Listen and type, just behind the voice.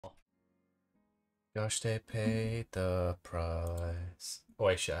Gosh, they paid the price. Oh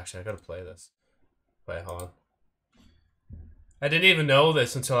wait, shit, actually I gotta play this. Wait, hold on. I didn't even know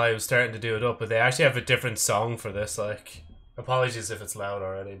this until I was starting to do it up, but they actually have a different song for this, like... Apologies if it's loud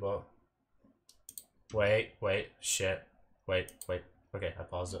already, but... Wait, shit. Wait. Okay, I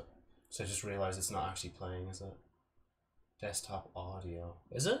paused it. So I just realized it's not actually playing, is it? Desktop audio.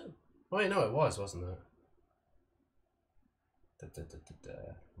 Is it? Oh wait, no, it was, wasn't it?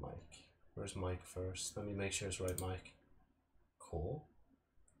 Mic. Where's mic first? Let me make sure it's right mic. Cool.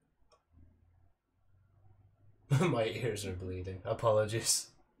 My ears are bleeding. Apologies.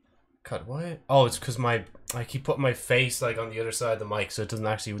 Cut, why? Oh, it's because I keep putting my face like on the other side of the mic so it doesn't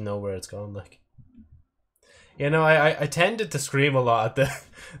actually know where it's going, like. You know, I tended to scream a lot at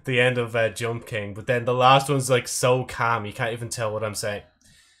the end of Jump King, but then the last one's like so calm you can't even tell what I'm saying.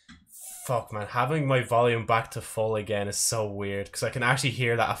 Fuck, man, having my volume back to full again is so weird because I can actually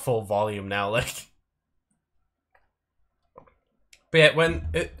hear that at full volume now, like. But yeah,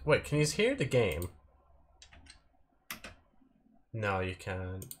 wait, can you hear the game? No, you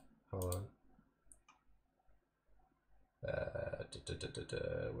can't. Hold on.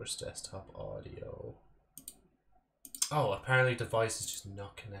 Where's desktop audio? Oh, apparently device is just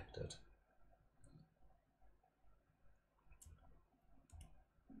not connected.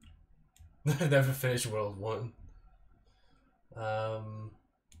 Never finished World 1.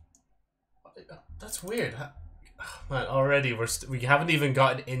 That's weird. Man, already we haven't even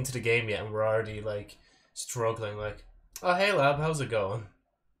gotten into the game yet and we're already like struggling, like, oh hey lab, how's it going?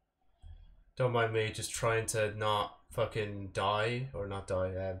 Don't mind me just trying to not fucking die, or not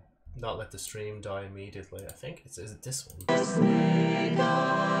die, not let the stream die immediately. I think is it this one?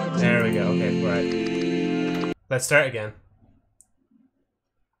 There we go, okay, right. Let's start again.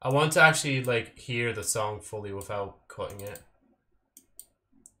 I want to actually like hear the song fully without cutting it.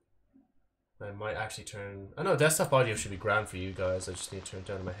 I might actually turn... I know desktop audio should be grand for you guys. I just need to turn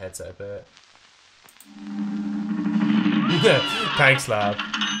down my headset a bit. Thanks, lab.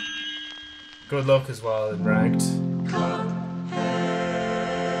 Good luck as well in ranked. Cuphead,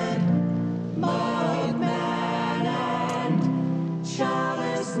 Mugman, and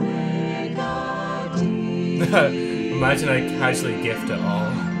Chalice Imagine I casually gift it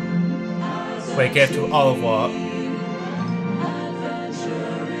all. Wait, gift to all of what?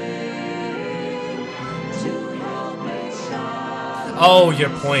 Oh, your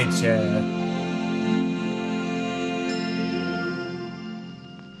points, yeah.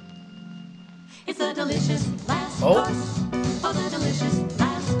 It's a delicious last course. Oh, the delicious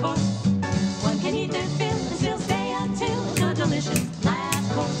last course. One can eat their fill and still stay until it's a delicious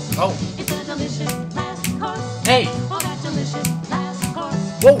last course. Oh. It's a delicious last course. Hey. Oh, that delicious last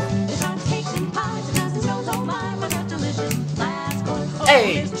course. Whoa. There's hot cakes and pies and dozen stones, oh my, for that delicious last course. Oh,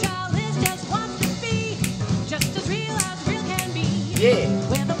 hey. This child is just wants to be just as real can be. Yeah.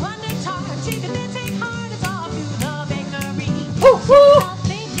 Where the wonder tart, chicken dancing hard is off to the bakery. Woo woo. The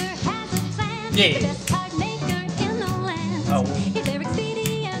baker has a plan. Yeah. The best tart maker in the land. Oh. If they're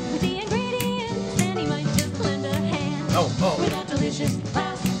expedient with the ingredients, then he might just lend a hand. Oh. With that delicious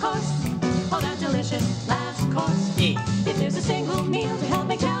last course. Oh, that delicious last course. Yeah. If there's a single meal to help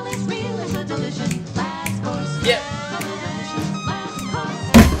make Chalice real, it's a delicious last course. Yeah. Oh, the delicious last course.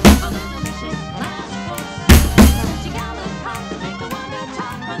 Oh, the delicious last course. Touching out the pot to make the wonder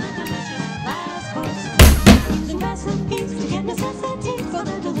tart for the delicious last course. Using recipes to get necessities for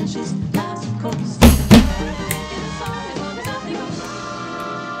the delicious last course. Making a song as long as nothing goes wrong.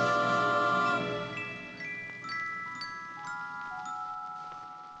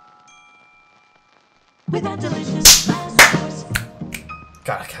 With that delicious last course.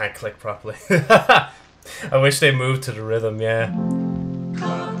 God, I can't click properly. I wish they moved to the rhythm, yeah.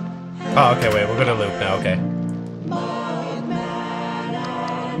 Oh, okay, wait, we're gonna loop now, okay.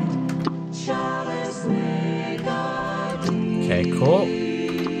 Okay, cool.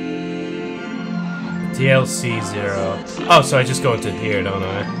 DLC 0. Oh, so I just go into here, don't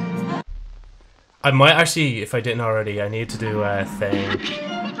I? I might actually, if I didn't already, I need to do a thing.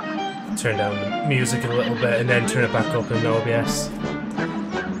 Turn down the music a little bit and then turn it back up in OBS.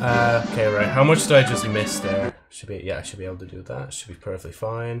 Okay, right. How much did I just miss there? Yeah, I should be able to do that. Should be perfectly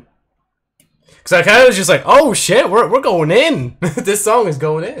fine. Cause I kind of was just like, oh shit, we're going in. This song is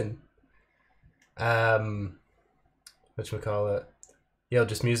going in. Whatchamacallit? Yo,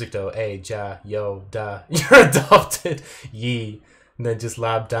 just music though. Hey, ja, yo, da. You're adopted. Yee. And then just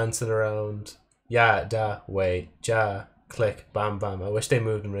lab dancing around. Yeah, da, wait, ja. Click, bam, bam. I wish they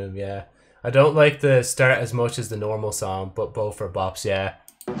moved in rhythm, yeah. I don't like the start as much as the normal song, but both are bops, yeah.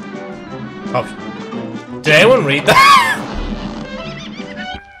 Oh, did anyone read that?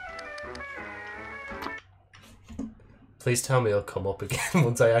 Please tell me it'll come up again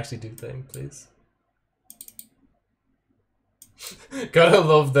once I actually do thing, please. Gotta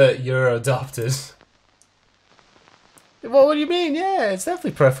love that you're adopted. Well, what do you mean? Yeah, it's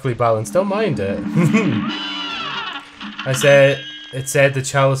definitely perfectly balanced. Don't mind it. It said the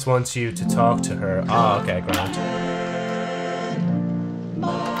chalice wants you to talk to her. Ah, oh, okay, grand.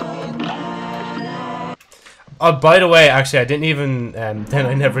 Oh, by the way, actually, I didn't even, then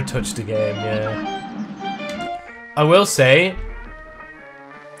I never touched the game, yeah. I will say,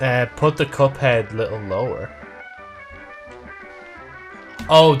 put the Cuphead a little lower.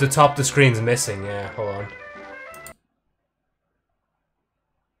 Oh, the top of the screen's missing, yeah, hold on.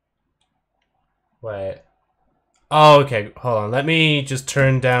 Wait. Oh, okay, hold on. Let me just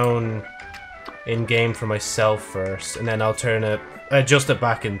turn down in-game for myself first, and then I'll turn it, adjust it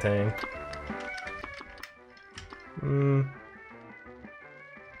back in thing.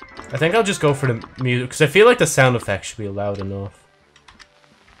 I think I'll just go for the music, because I feel like the sound effects should be loud enough.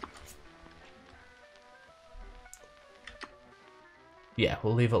 Yeah,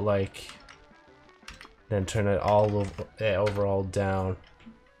 we'll leave it like... Then turn it all over, overall down.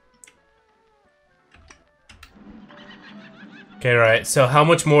 Okay, right, so how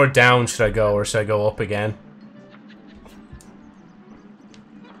much more down should I go, or should I go up again?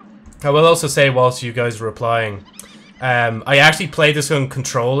 I will also say, whilst you guys were replying, I actually played this on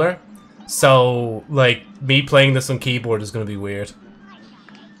controller, so, like, me playing this on keyboard is gonna be weird.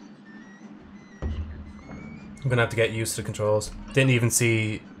 I'm gonna have to get used to the controls. Didn't even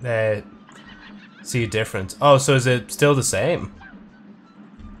see a difference. Oh, so is it still the same?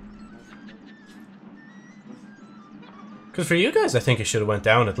 Because for you guys, I think it should have went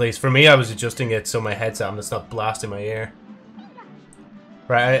down at least. For me, I was adjusting it so my headset and it's not blasting my ear.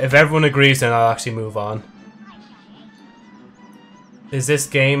 Right, if everyone agrees, then I'll actually move on. Is this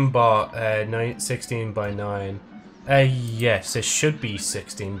game bought 16 by 9? Yes, it should be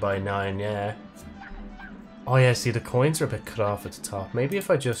 16 by 9, yeah. Oh yeah, see the coins are a bit cut off at the top. Maybe if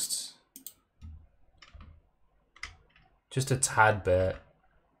I just a tad bit.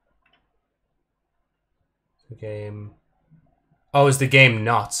 The game. Oh, is the game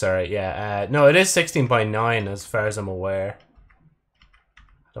not? Sorry, yeah. No, it is 16 by 9 as far as I'm aware.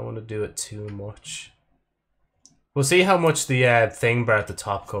 I don't want to do it too much. We'll see how much the thing bar at the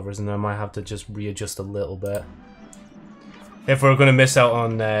top covers, and then I might have to just readjust a little bit. If we're going to miss out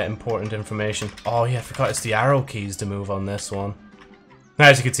on important information. Oh yeah, I forgot it's the arrow keys to move on this one.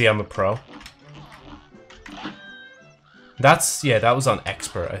 As you can see, I'm a pro. That's, yeah, that was on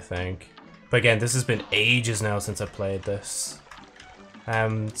expert, I think. But again, this has been ages now since I played this.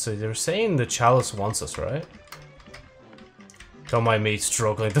 So they were saying the chalice wants us, right? Don't mind me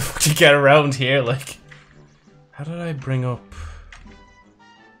struggling to fucking get around here, like... How did I bring up...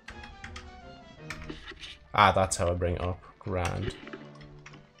 Ah, that's how I bring it up. Grand.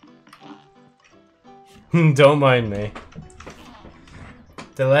 Don't mind me.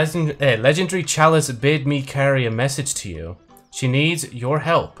 The legendary chalice bid me carry a message to you. She needs your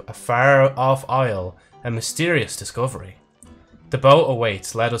help, a far-off isle, a mysterious discovery. The boat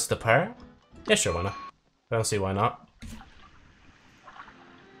awaits. Let us depart? Yeah, sure, why not? I don't see why not.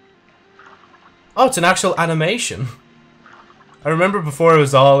 Oh, it's an actual animation. I remember before it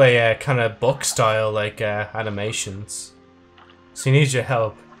was all a kind of book style, like animations. So you need your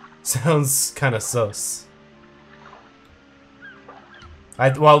help. Sounds kind of sus.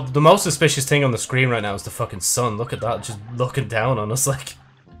 Well, the most suspicious thing on the screen right now is the fucking sun. Look at that, just looking down on us like...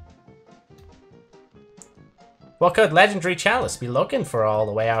 What could legendary chalice be looking for all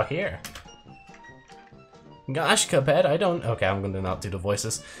the way out here? Gosh, Cuphead, I don't... Okay, I'm gonna not do the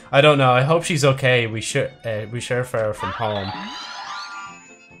voices. I don't know, I hope she's okay. We share far from home.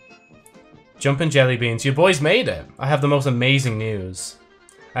 Jumpin' jelly beans, you boys made it. I have the most amazing news.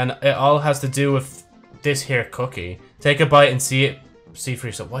 And it all has to do with this here cookie. Take a bite and see for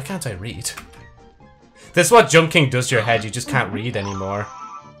yourself. Why can't I read? This is what Jump King does to your head, you just can't read anymore.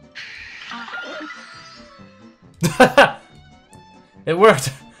 It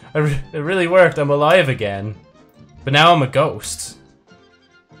worked. It really worked. I'm alive again. But now I'm a ghost.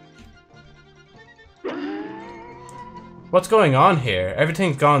 What's going on here?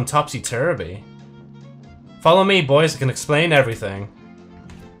 Everything's gone topsy-turvy. Follow me, boys. I can explain everything.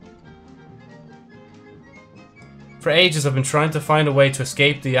 For ages, I've been trying to find a way to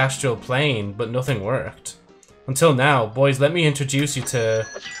escape the astral plane, but nothing worked. Until now, boys, let me introduce you to...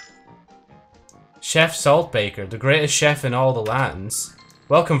 Chef Saltbaker, the greatest chef in all the lands.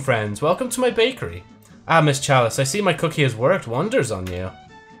 Welcome, friends. Welcome to my bakery. Ah, Miss Chalice, I see my cookie has worked wonders on you.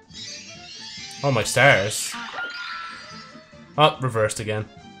 Oh, my stars. Oh, reversed again.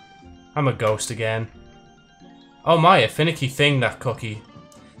 I'm a ghost again. Oh my, a finicky thing, that cookie.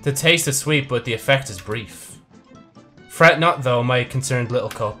 The taste is sweet, but the effect is brief. Fret not, though, my concerned little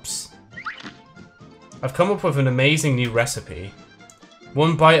cups. I've come up with an amazing new recipe.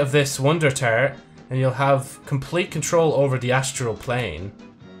 One bite of this Wonder Tart, and you'll have complete control over the astral plane.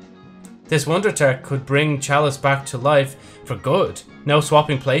 This Wonder Tart could bring Chalice back to life for good. No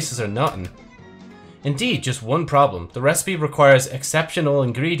swapping places or nothing. Indeed, just one problem. The recipe requires exceptional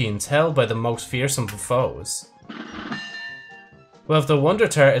ingredients held by the most fearsome of foes. Well, if the Wonder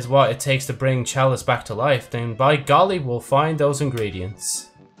Tart is what it takes to bring Chalice back to life, then by golly, we'll find those ingredients.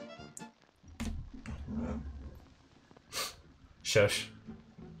 Shush.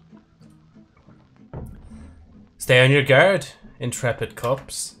 Stay on your guard, intrepid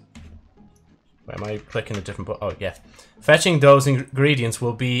cups. Wait, am I clicking a different button? Oh, yeah. Fetching those ingredients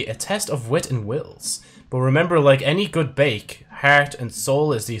will be a test of wit and wills. But remember, like any good bake, heart and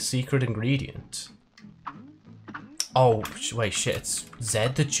soul is the secret ingredient. Oh, wait, shit, it's Z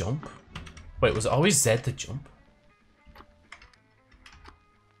to jump? Wait, was it always Z to jump?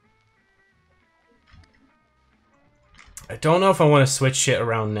 I don't know if I want to switch shit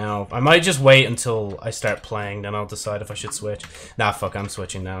around now. I might just wait until I start playing, then I'll decide if I should switch. Nah, fuck, I'm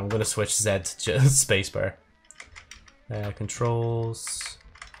switching now. I'm gonna switch Z to spacebar. Controls.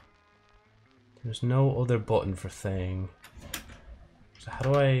 There's no other button for thing. So how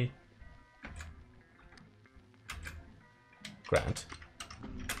do I... Grand.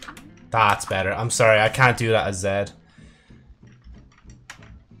 That's better. I'm sorry, I can't do that as Z.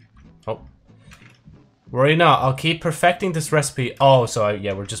 Oh. Worry not, I'll keep perfecting this recipe. Oh, so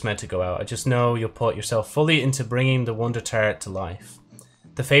yeah, we're just meant to go out. I just know you'll put yourself fully into bringing the Wonder Tart to life.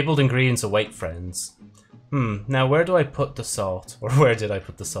 The fabled ingredients await, friends. Now where do I put the salt? Or where did I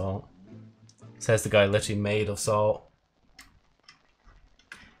put the salt? Says the guy literally made of salt.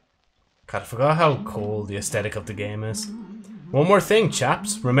 God, I forgot how cool the aesthetic of the game is. One more thing,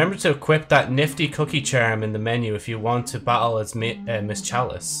 chaps. Remember to equip that nifty cookie charm in the menu if you want to battle as Miss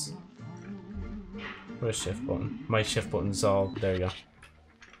Chalice. Where's shift button? My shift button's all... There you go.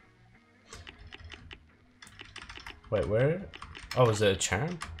 Wait, where? Oh, is it a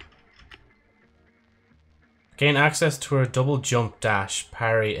charm? Gain access to her double jump, dash,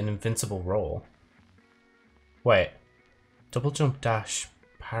 parry, and invincible roll. Wait. Double jump, dash,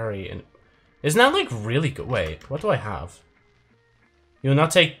 parry, and... Isn't that like really good? Wait, what do I have? You will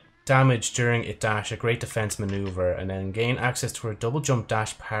not take damage during a dash, a great defense maneuver, and then gain access to her double jump,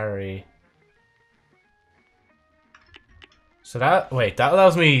 dash, parry. So that... Wait, that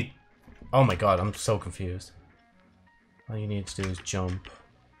allows me... Oh my god, I'm so confused. All you need to do is jump.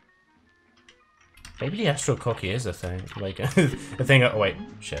 Maybe the astral cookie is a thing. Like, a thing... Oh, wait.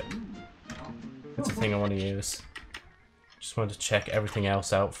 Shit. That's a thing I want to use. Just wanted to check everything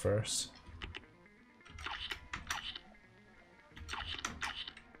else out first.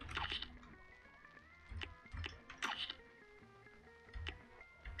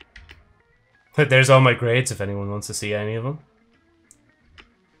 There's all my grades if anyone wants to see any of them.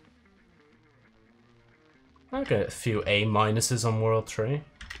 I got a few A minuses on World 3.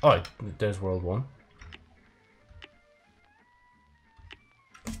 Oh, there's World 1.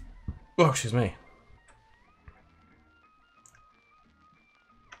 Oh, excuse me.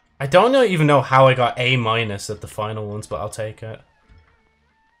 I don't even know how I got A minus at the final ones, but I'll take it.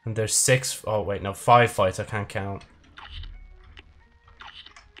 And there's 6... Oh, wait, no, 5 fights I can't count.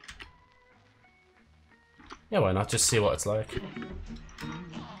 Yeah, why not? Just see what it's like.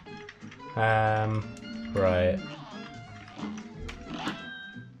 Right.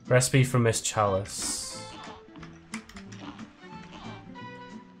 Recipe for Miss Chalice.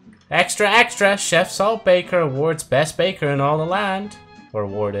 Extra, extra! Chef Salt Baker awards best baker in all the land. Or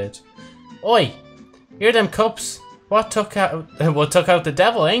awarded. Oi! Hear them cups? What took out the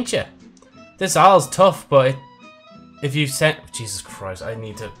devil, ain't you? This all's tough, but if you sent... Jesus Christ, I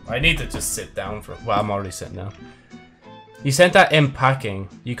need to just sit down for... Well, I'm already sitting down. You sent that in packing.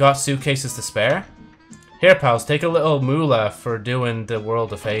 You got suitcases to spare? Here, pals, take a little moolah for doing the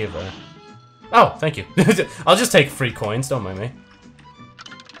world a favor. Oh, thank you. I'll just take free coins, don't mind me.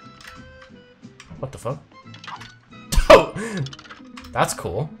 What the fuck? Oh! That's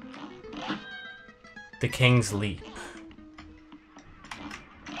cool. The King's Leap.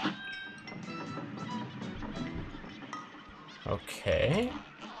 Okay.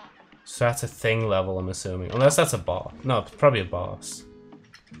 So that's a thing level, I'm assuming. Unless that's a boss. No, it's probably a boss.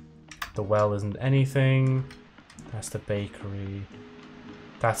 The well isn't anything. That's the bakery.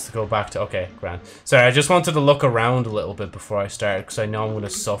 That's to go back to... Okay, grand. Sorry, I just wanted to look around a little bit before I started, because I know I'm going to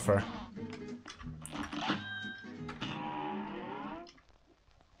suffer.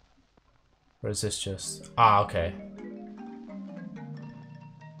 Or is this just... Ah, okay.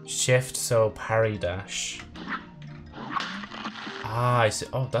 Shift, so parry dash. Ah, I see.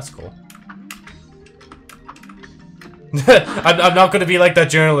 Oh, that's cool. I'm not gonna be like that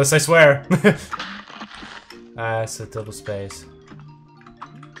journalist, I swear. So double space.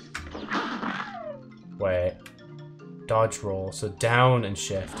 Wait. Dodge roll, so down and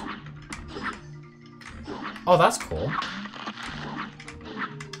shift. Oh, that's cool.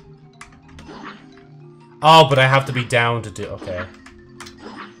 Oh, but I have to be down to do... Okay.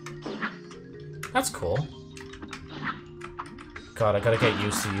 That's cool. God, I gotta get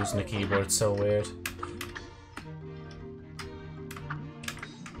used to using the keyboard. It's so weird.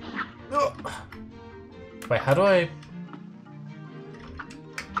 Wait, how do I...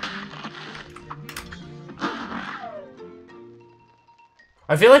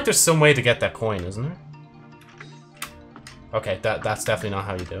 I feel like there's some way to get that coin, isn't there? Okay, that's definitely not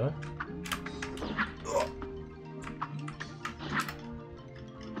how you do it.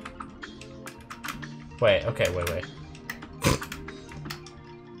 Wait, okay, wait.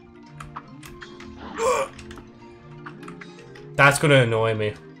 That's gonna annoy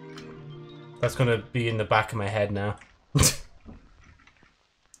me. That's gonna be in the back of my head now.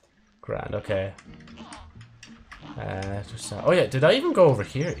 Grand, okay. Oh yeah, did I even go over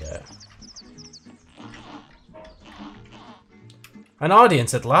here yet? An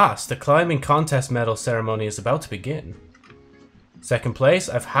audience at last. The climbing contest medal ceremony is about to begin. Second place?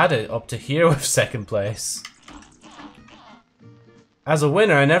 I've had it up to here with second place. As a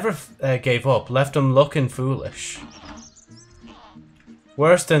winner, I never gave up. Left them looking foolish.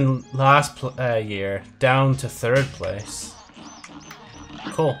 Worse than last year. Down to third place.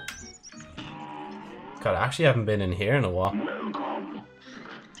 Cool. God, I actually haven't been in here in a while.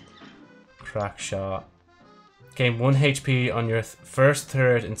 Crack shot. Gain 1 HP on your first,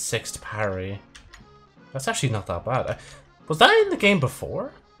 third, and sixth parry. That's actually not that bad. Was that in the game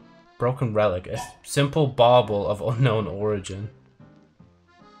before? Broken Relic. A simple bauble of unknown origin.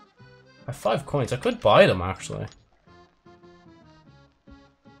 I have 5 coins. I could buy them, actually.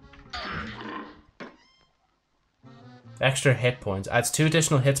 Extra hit points. Adds 2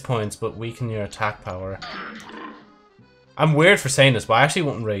 additional hit points, but weaken your attack power. I'm weird for saying this, but I actually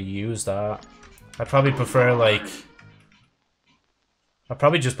wouldn't really use that. I'd probably prefer, like... I'd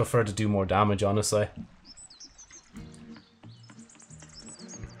probably just prefer to do more damage, honestly.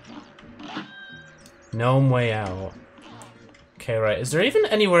 Gnome way out. Okay, right. Is there even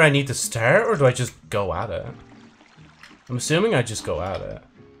anywhere I need to start, or do I just go at it? I'm assuming I just go at it.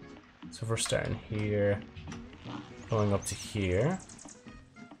 So if we're starting here... Going up to here.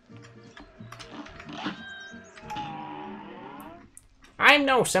 I'm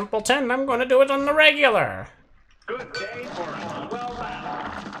no simpleton. I'm gonna do it on the regular. Good day for us. Well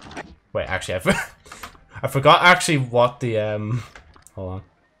done. Wait, actually, I forgot actually what the Hold on.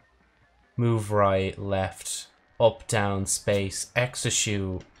 Move right, left, up, down, space, X to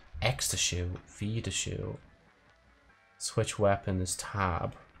shoot, X to shoot, V to shoot. Switch weapon is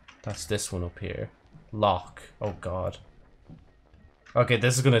tab. That's this one up here. Lock. Oh god. Okay,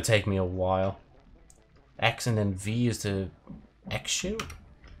 this is gonna take me a while. X and then V is the X shoot?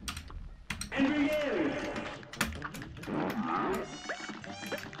 And begin.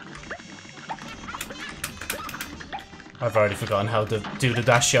 I've already forgotten how to do the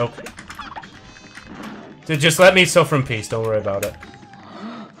dash choke. Dude, just let me suffer in peace, don't worry about it.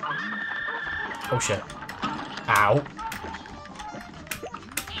 Oh shit. Ow.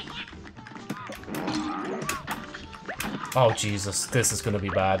 Oh Jesus, this is gonna be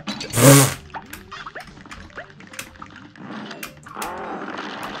bad.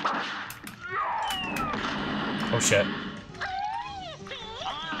 Oh shit.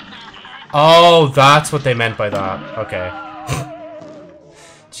 Oh, that's what they meant by that. Okay.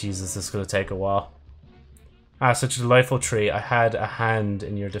 Jesus, this is gonna take a while. Ah, such a delightful treat. I had a hand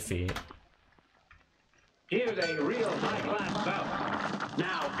in your defeat. Here's a real high-class bout.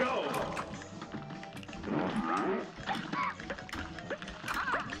 Now go!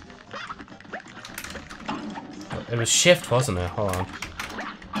 It was shift, wasn't it? Hold on.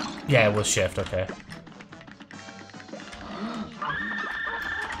 Yeah, it was shift, okay.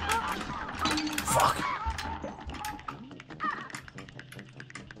 Fuck.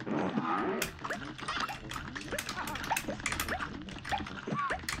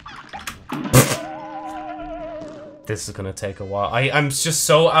 This is gonna take a while. I'm just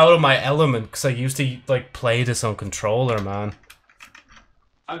so out of my element because I used to like play this on controller, man.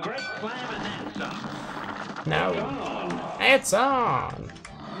 A great slam and then some. No. It's on.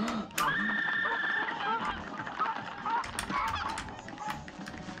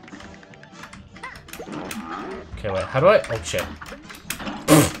 Okay, wait. How do I... Oh, shit.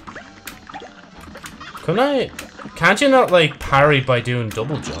 Couldn't I... Can't you not, like, parry by doing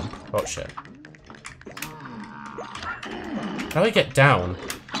double jump? Oh, shit. How do I get down?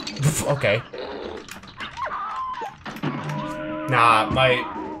 Okay. Nah, my...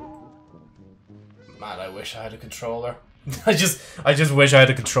 Man, I wish I had a controller. I just wish I had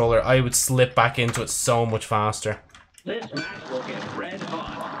a controller. I would slip back into it so much faster. This match will get red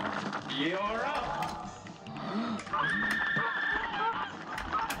hot. You're up.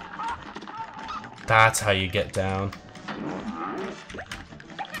 That's how you get down.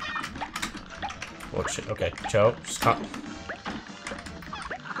 Oh shit, okay. Joe, just can't...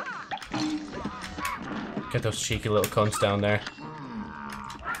 Get those cheeky little cunts down there.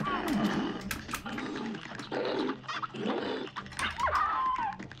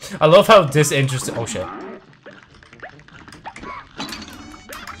 I love how disinterested... Oh shit.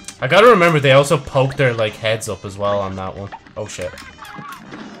 I gotta remember they also poke their like heads up as well on that one. Oh shit.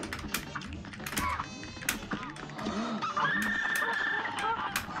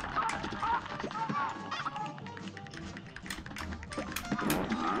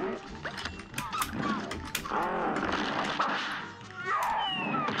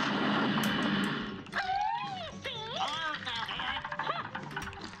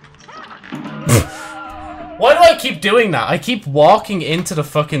 Why do I keep doing that? I keep walking into the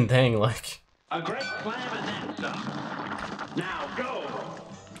fucking thing, like... A great slam and then some. Now go.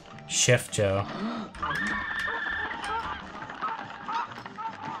 Shift, Joe.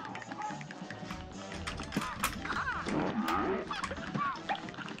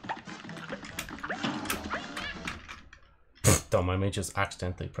 Don't mind me just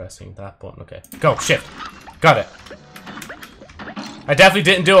accidentally pressing that button. Okay. Go, shift. Got it. I definitely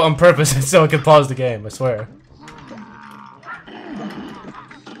didn't do it on purpose so I could pause the game, I swear.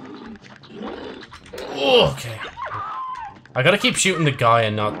 Oh, okay. I gotta keep shooting the guy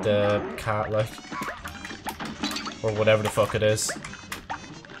and not the cat, like. Or whatever the fuck it is.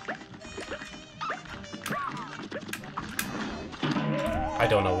 I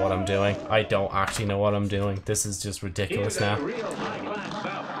don't know what I'm doing. I don't actually know what I'm doing. This is just ridiculous now. Real high-class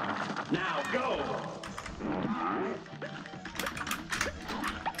bout. Now go.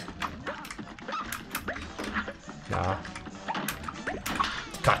 Nah.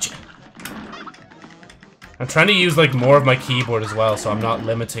 Gotcha. I'm trying to use like more of my keyboard as well, so I'm not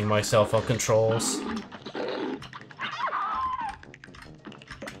limiting myself on controls.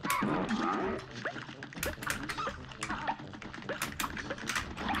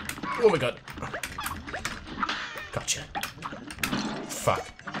 Oh my god. Gotcha. Fuck.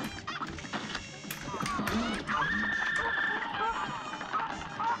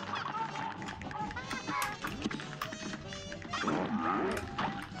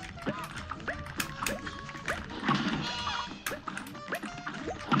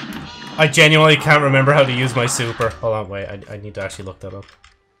 I genuinely can't remember how to use my super. Hold on, wait. I need to actually look that up.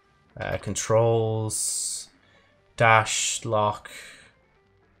 Controls. Dash, lock.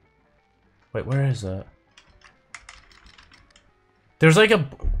 Wait, where is it? There's like a...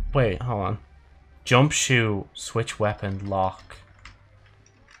 Wait, hold on. Jump, shoot, switch weapon, lock.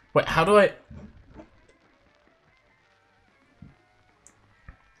 Wait, how do I...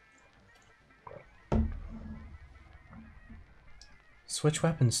 Switch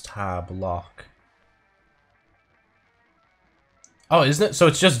weapons, tab, lock. Oh, isn't it? So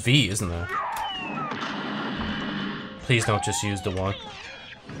it's just V, isn't it? Please don't just use the one.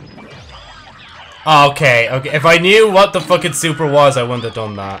 Okay, okay. If I knew what the fucking super was, I wouldn't have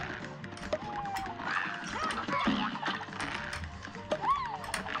done that.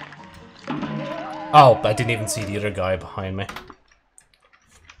 Oh, I didn't even see the other guy behind me.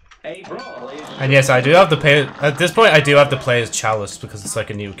 And yes, I do have to play... At this point, I do have to play as Chalice because it's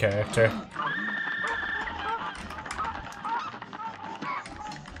like a new character.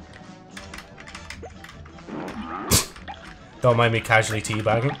 Don't mind me casually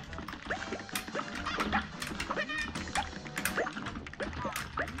teabagging.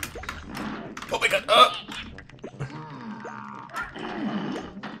 Oh my god!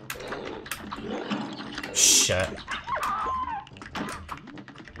 Shit.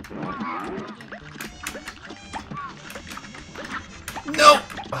 No!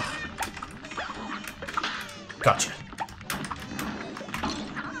 Gotcha.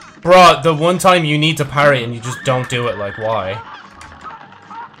 Bruh, the one time you need to parry and you just don't do it, like, why?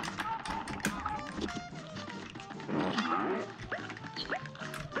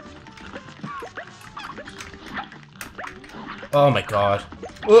 Oh my god.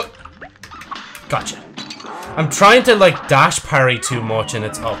 Gotcha. I'm trying to, like, dash parry too much and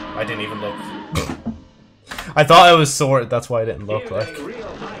it's... Oh, I didn't even look. I thought I was sorted, that's why I didn't look Here's like. a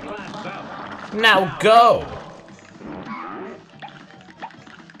real high-class bout. Now go!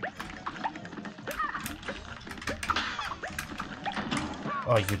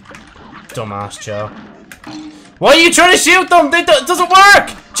 Oh, you dumbass, Joe. Why are you trying to shoot them? It doesn't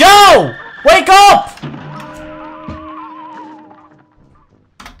work! Joe! Wake up!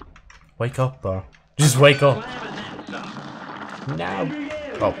 Wake up, bro. Just wake up. Now.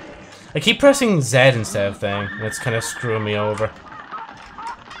 Oh. I keep pressing Z instead of thing, and it's kind of screwing me over.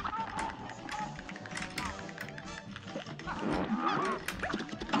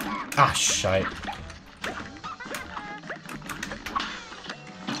 Ah, shite.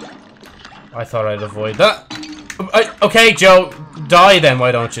 I thought I'd avoid that. Okay, Joe, die then,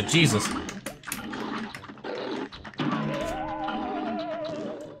 why don't you? Jesus.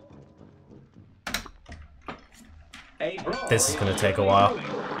 This is gonna take a while.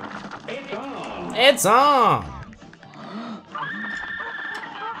 It's on!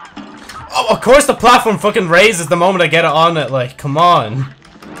 Oh, of course the platform fucking raises the moment I get it on it, like, come on.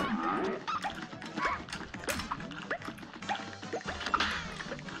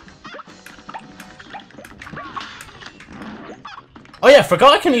 Oh yeah, I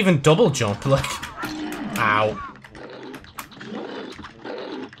forgot I can even double jump, like... Ow.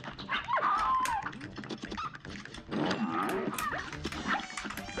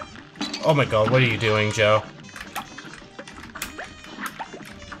 Oh my god, what are you doing, Joe?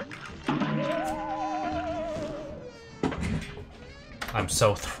 I'm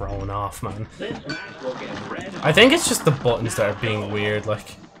so thrown off, man. I think it's just the buttons that are being weird,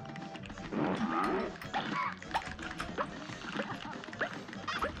 like...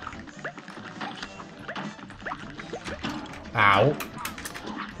 Ow.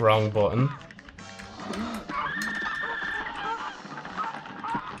 Wrong button.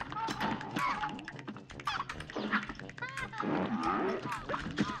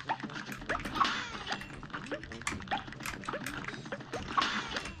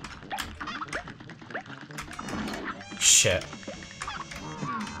 Shit.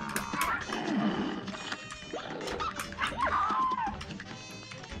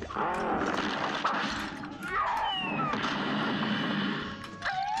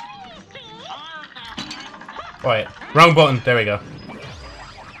 Wait, wrong button. There we go.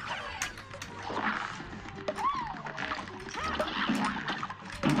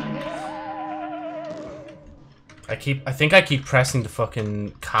 I think I keep pressing the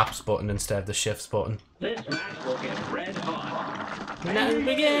fucking caps button instead of the shifts button. This match will get red hot. And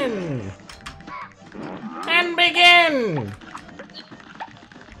begin! And begin!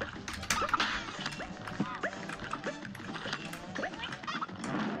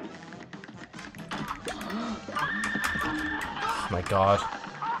 Oh my god.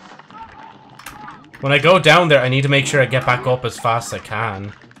 When I go down there, I need to make sure I get back up as fast as I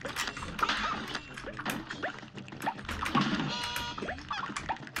can.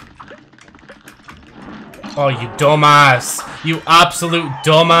 Oh, you dumbass! You absolute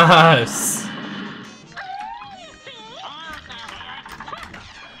dumbass!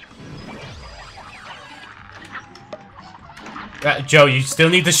 Joe, you still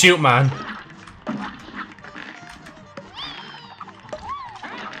need to shoot, man.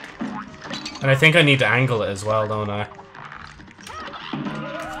 And I think I need to angle it as well, don't I?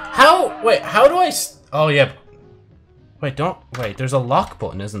 How? Wait, how do I... Oh, yeah. Wait, wait, there's a lock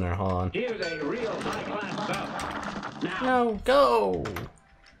button, isn't there? Hold on. Here's a real high-class bout. Now, No, go!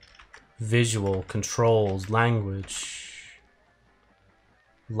 Visual, controls, language.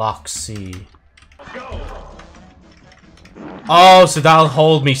 Lock C. go! Oh, so that'll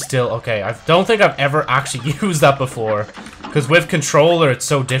hold me still. Okay, I don't think I've ever actually used that before. Because with controller, it's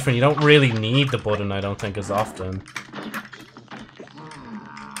so different. You don't really need the button, I don't think, as often.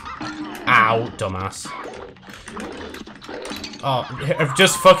 Ow, dumbass. Oh,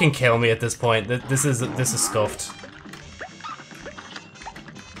 just fucking kill me at this point. This is scuffed.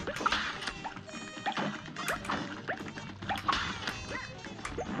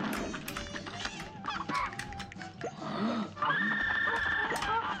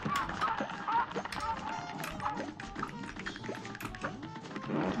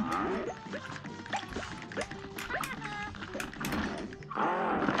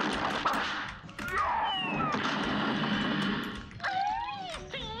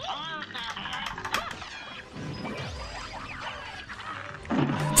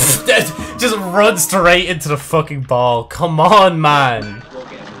 Just run straight into the fucking ball. Come on, man. Will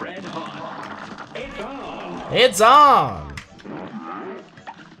get red hot. It's on.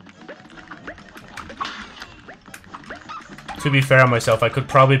 It's on. To be fair on myself, I could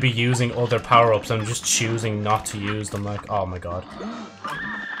probably be using other power-ups. I'm just choosing not to use them. Like, oh my god.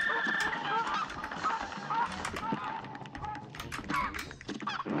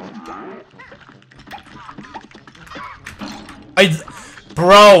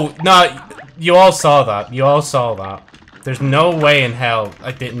 Bro, no, you all saw that. You all saw that. There's no way in hell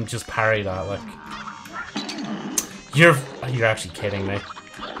I didn't just parry that. Like, you're actually kidding me.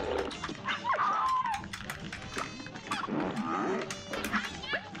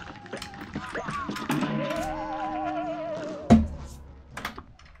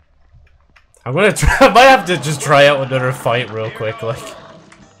 I'm gonna try. I might have to just try out another fight real quick. Like,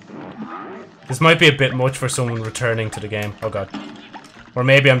 this might be a bit much for someone returning to the game. Oh god. Or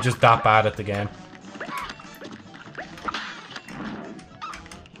maybe I'm just that bad at the game.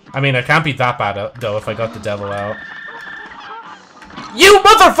 I mean, I can't be that bad though if I got the devil out. You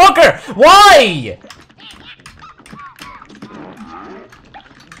motherfucker! Why?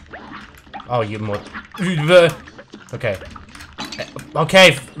 Oh, you Okay.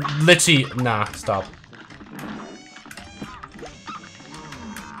 Okay, literally, nah, stop.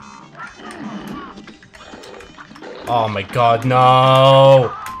 Oh my god,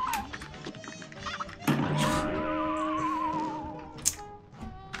 no!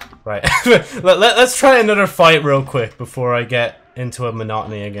 Right, let's try another fight real quick before I get into a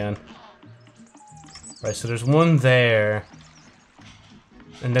monotony again. Right, so there's one there.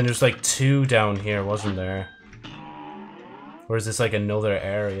 And then there's like two down here, wasn't there? Or is this like another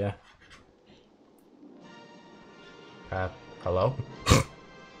area? Hello?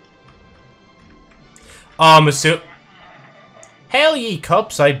 Monsieur. Hail ye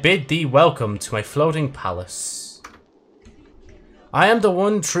cups, I bid thee welcome to my floating palace. I am the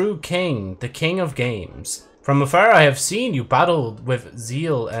one true king, the king of games. From afar I have seen you battled with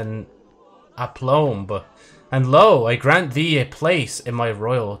zeal and aplomb, and lo, I grant thee a place in my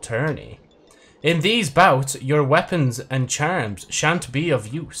royal tourney. In these bouts, your weapons and charms shan't be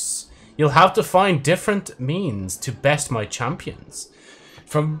of use. You'll have to find different means to best my champions.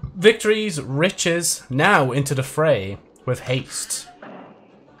 From victories, riches, now into the fray with haste.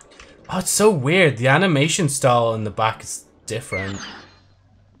 Oh, it's so weird. The animation style in the back is different.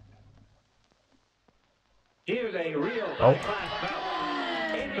 Here's a real Oh. high-class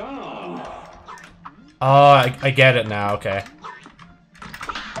bout. It's on. Oh, I get it now. Okay.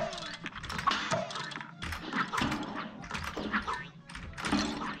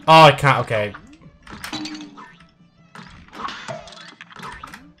 Oh, I can't. Okay.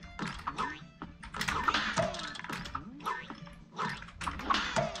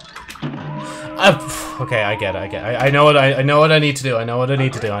 Okay, I get it. I get it. I know what I know what I need to do. I know what I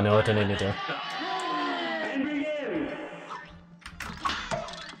need to do. I know what I need to do. And begin.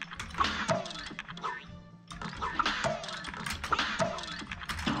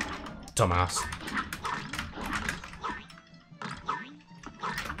 Dumbass.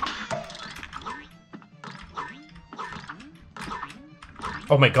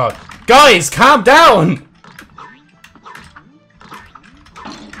 Oh my god. Guys, calm down!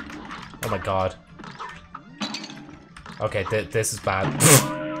 Oh my god. Okay, this is bad.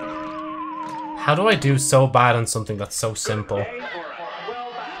 How do I do so bad on something that's so simple? Okay, or a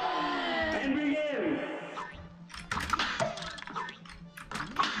well battle. And begin.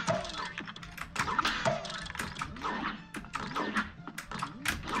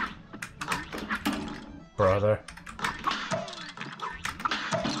 Brother.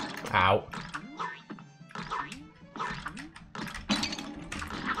 Ow.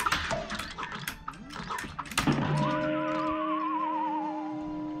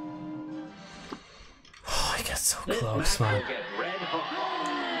 Oh, I get so close, man. Will get red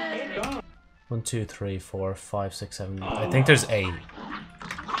hot. It's on. 1, 2, 3, 4, 5, 6, 7. I think there's 8.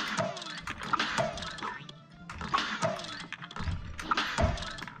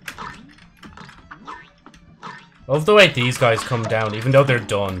 Love the way these guys come down, even though they're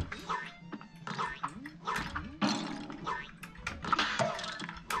done.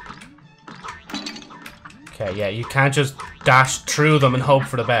 Okay, yeah, you can't just dash through them and hope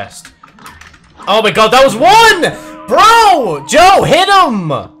for the best. Oh my god, that was 1! Bro! Joe, hit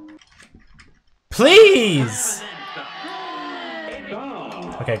him! Please! It's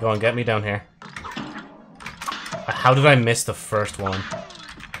on. Okay, go on, get me down here. How did I miss the first one?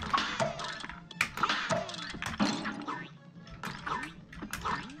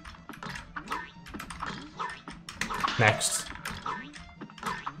 Next.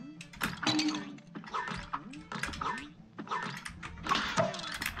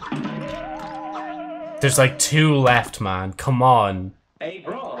 There's like 2 left, man. Come on. A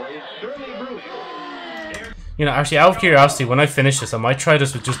brawl is surely brewing. You know, actually, out of curiosity, when I finish this, I might try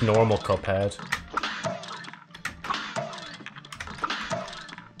this with just normal Cuphead.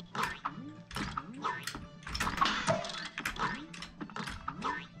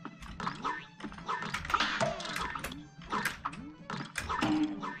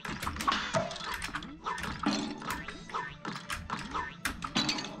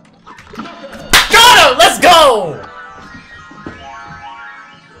 Got him! Let's go!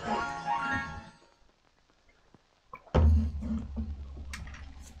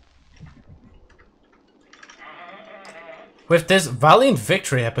 With this valiant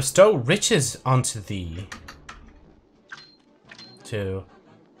victory, I bestow riches onto thee. To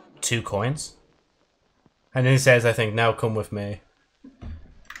 2 coins. And then he says, I think, now come with me.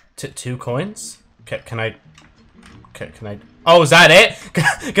 2 coins? Can I... Can I... Oh, is that it?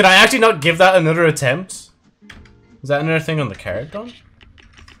 Can I actually not give that another attempt? Is that another thing on the card done?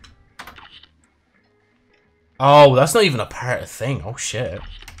 Oh, that's not even a part of the thing. Oh, shit.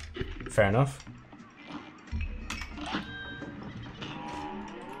 Fair enough.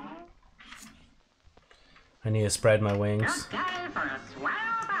 I need to spread my wings.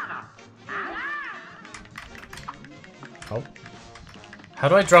 Oh. How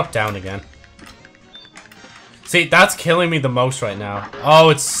do I drop down again? See, that's killing me the most right now. Oh,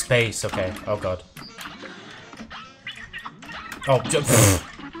 it's space. Okay. Oh, God. Oh,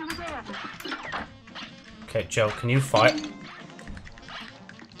 okay, Joe, can you fight?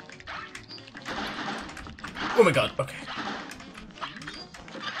 Oh, my God. Okay.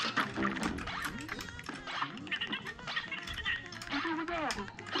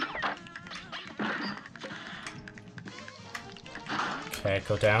 Okay,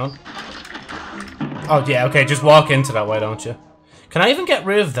 go down. Oh, yeah, okay, just walk into that way, don't you? Can I even get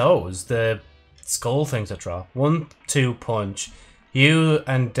rid of those? The skull things that drop. 1, 2, punch. You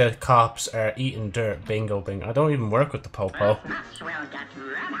and the cops are eating dirt. Bingo, bingo. I don't even work with the popo.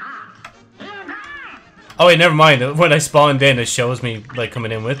 Oh, wait, never mind. When I spawned in, it shows me, like,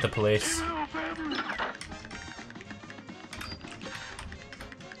 coming in with the police.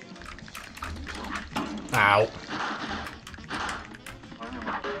 Ow.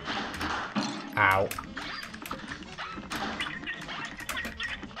 Ow.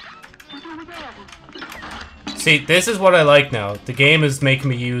 See, this is what I like now. The game is making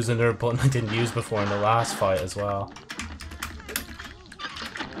me use another button I didn't use before in the last fight as well.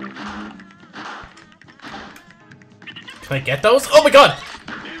 Can I get those? Oh my god!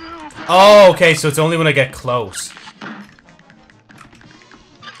 Oh, okay, so it's only when I get close.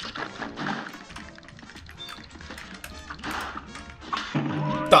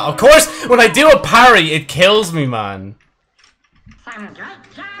 Of course, when I do a parry, it kills me, man.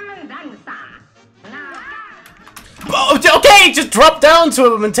 Oh, okay, just drop down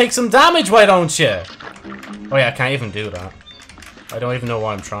to him and take some damage, why don't you? Oh yeah, I can't even do that. I don't even know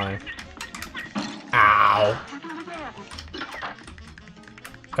why I'm trying. Ow.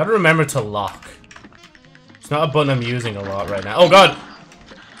 Gotta remember to lock. It's not a button I'm using a lot right now. Oh god!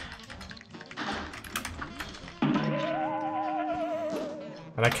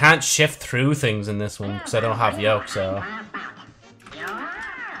 And I can't shift through things in this one because I don't have yoke, so...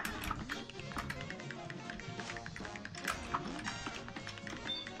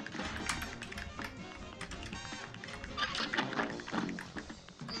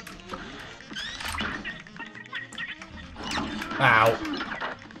 Ow.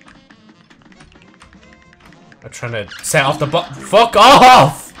 I'm trying to set off the button. Fuck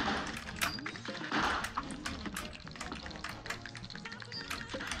off!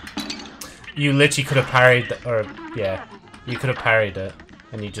 You literally could have parried the, or yeah, you could have parried it,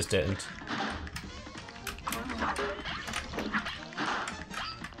 and you just didn't.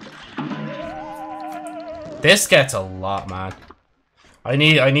 This gets a lot, man. I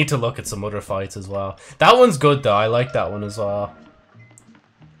need to look at some other fights as well. That one's good though. I like that one as well.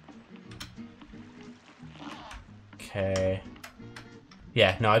 Okay.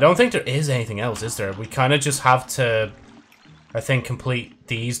 Yeah, no, I don't think there is anything else, is there? We kind of just have to, I think, complete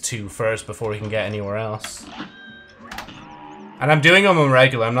these 2 first before we can get anywhere else. And I'm doing them on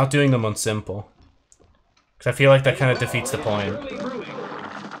regular. I'm not doing them on simple. Because I feel like that kind of defeats the point.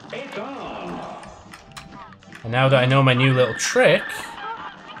 And now that I know my new little trick,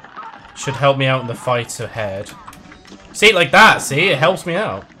 should help me out in the fights ahead. See, like that, see? It helps me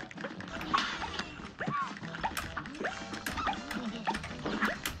out.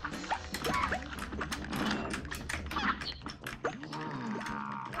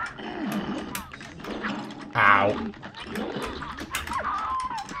 Ow.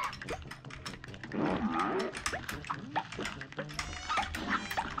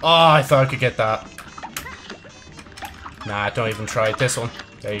 Oh, I thought I could get that. Nah, don't even try it. This one.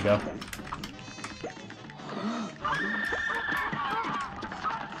 There you go.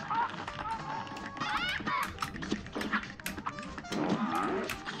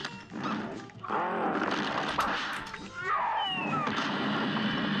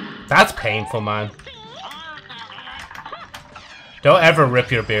 That's painful, man. Don't ever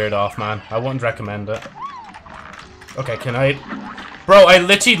rip your beard off, man. I wouldn't recommend it. Okay, can I... Bro, I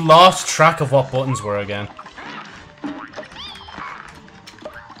literally lost track of what buttons were again.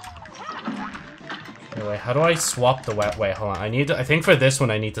 Anyway, how do I swap the weapon? Wait, hold on. I think for this one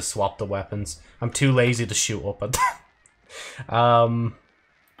I need to swap the weapons. I'm too lazy to shoot up at that.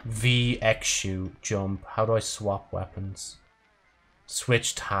 V, X shoot, jump. How do I swap weapons?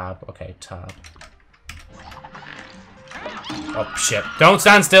 Switch tab. Okay, tab. Oh, shit. Don't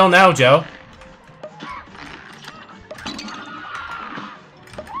stand still now, Joe.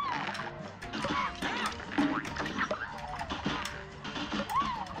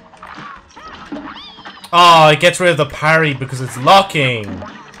 Oh, it gets rid of the parry because it's locking.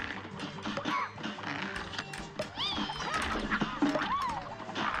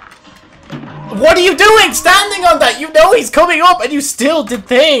 What are you doing standing on that? You know he's coming up and you still did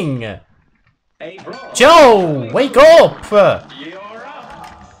thing. Joe, wake up.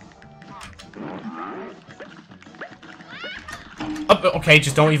 Okay,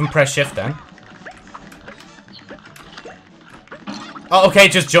 just don't even press shift then. Oh, okay,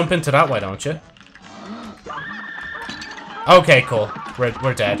 just jump into that, why don't you? Okay, cool.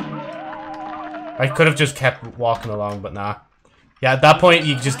 We're dead. I could have just kept walking along, but nah. Yeah, at that point,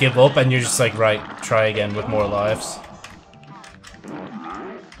 you just give up and you're just like, right, try again with more lives.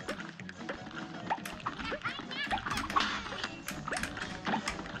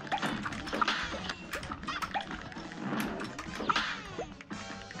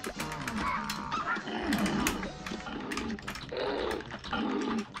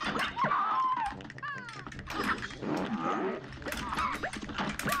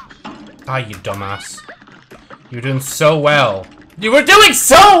 Ah, you dumbass. You're doing so well. You were doing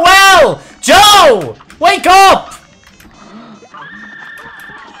so well! Joe! Wake up!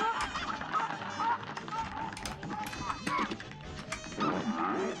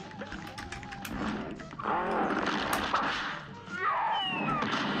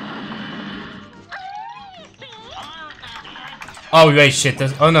 Oh, wait, shit.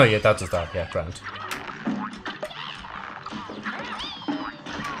 Oh, no, yeah, that does that. Yeah, grand.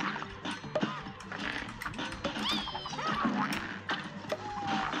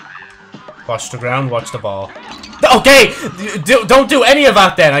 Watch the ground, watch the ball. Okay! Don't do any of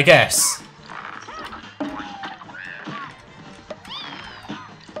that then, I guess.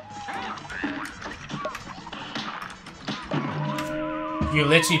 You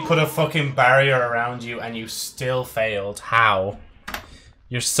literally put a fucking barrier around you and you still failed. How?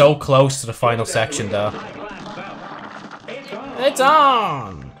 You're so close to the final section, though. It's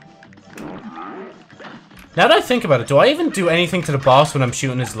on! Now that I think about it, do I even do anything to the boss when I'm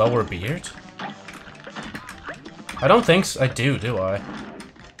shooting his lower beard? I don't think so. I do I?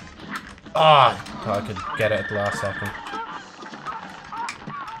 Ah, oh, I could get it at the last second.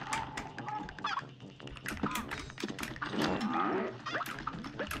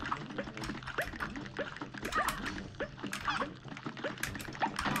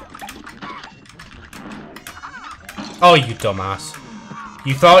 Oh, you dumbass.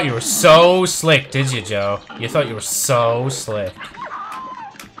 You thought you were so slick, did you, Joe? You thought you were so slick.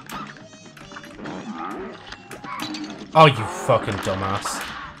 Oh, you fucking dumbass.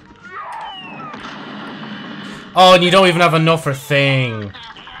 Oh, and you don't even have enough for thing.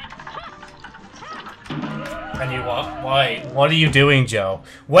 And you what? Why? What are you doing, Joe?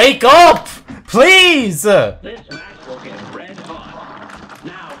 Wake up! Please! This match will get red hot.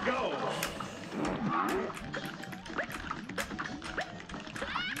 Now go!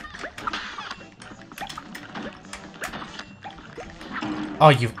 Oh,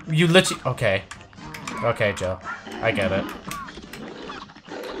 you literally... Okay. Okay, Joe. I get it.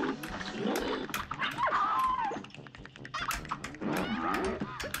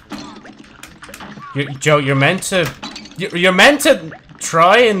 Joe, you're meant to... You're meant to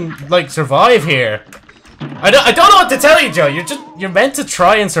try and, like, survive here. I don't know what to tell you, Joe. You're meant to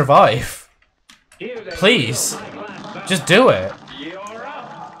try and survive. Please. Just do it.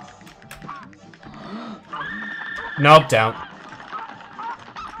 Nope, down.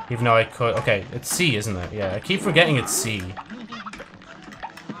 Even though I could... Okay, it's C, isn't it? Yeah, I keep forgetting it's C.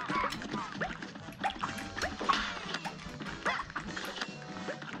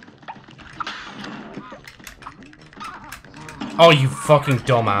 Oh, you fucking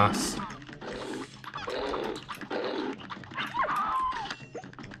dumbass.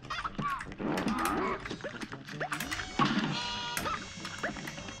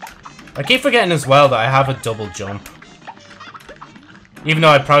 I keep forgetting as well that I have a double jump. Even though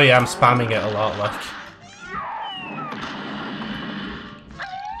I probably am spamming it a lot, like.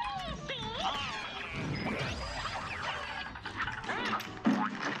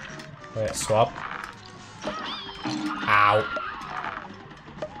 Wait, swap. Ow.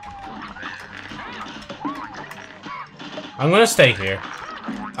 I'm gonna stay here.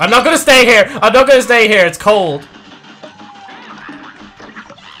 I'm not gonna stay here! I'm not gonna stay here! It's cold!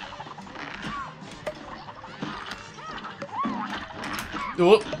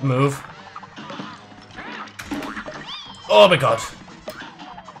 Ooh, move. Oh my god.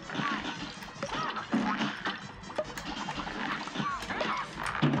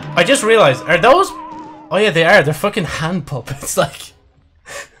 I just realized, are those... Oh yeah, they are. They're fucking hand puppets, like...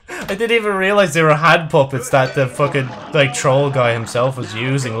 I didn't even realize they were hand puppets that the fucking, like, troll guy himself was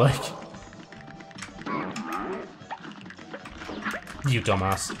using, like... You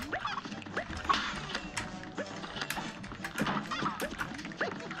dumbass.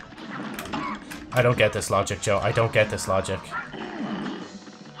 I don't get this logic, Joe. I don't get this logic.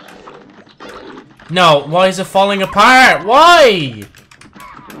 No, why is it falling apart? Why?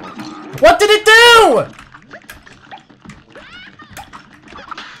 What did it do?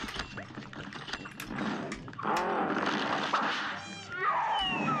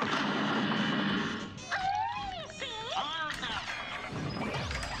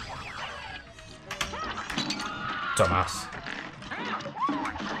 Dumbass.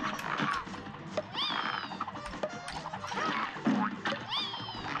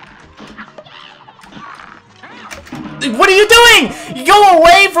 What are you doing? You go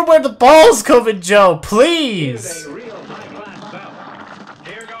away from where the ball's coming, Joe, please.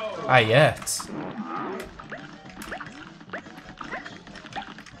 Ah, yet.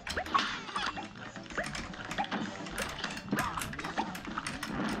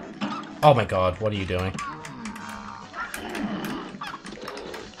 Oh my god, what are you doing?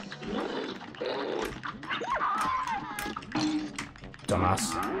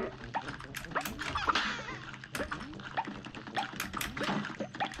 Dumbass.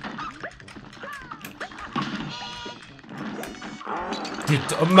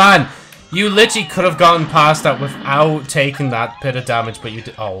 Oh, man, you literally could have gotten past that without taking that bit of damage, but you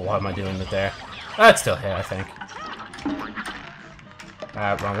did. Oh, why am I doing it there? That's still hit, I think.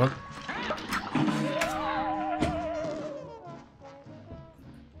 Wrong one.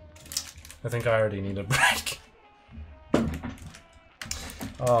 I think I already need a break.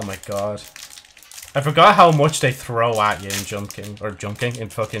 Oh my god. I forgot how much they throw at you in Jump King, or Jump King, in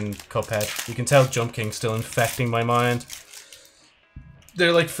fucking Cuphead. You can tell Jump King's still infecting my mind.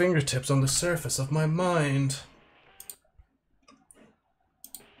 They're like fingertips on the surface of my mind.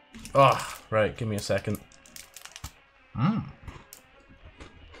 Oh, right, give me a second.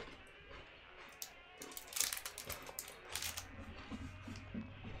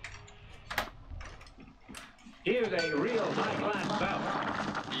 Here's a real high-class bout.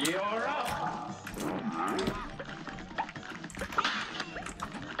 You're up.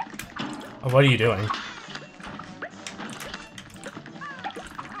 Oh, what are you doing?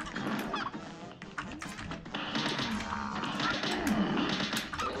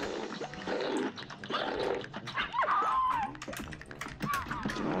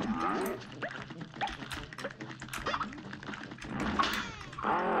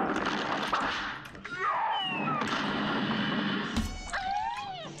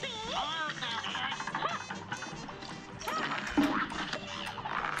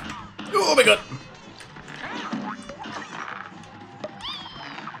 Oh my god!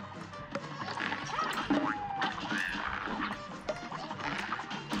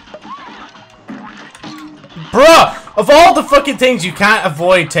 Bruh! Of all the fucking things you can't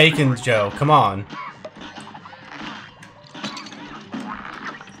avoid taking, Joe, come on.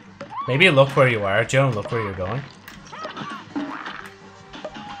 Maybe look where you are, Joe, and look where you're going.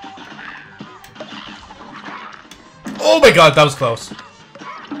 Oh my god, that was close.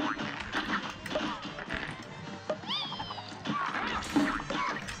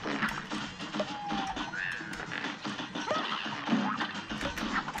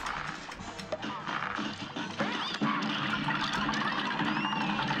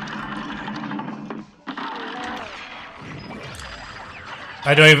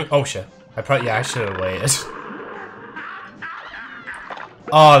 I don't even. Oh shit! I should have waited.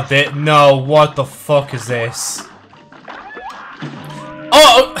 Oh, no! What the fuck is this?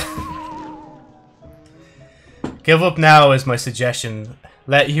 Oh! Give up now is my suggestion.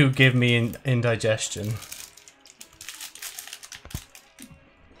 Let you give me indigestion.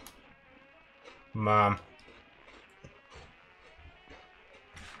 Mom.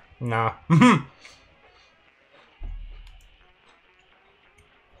 Nah.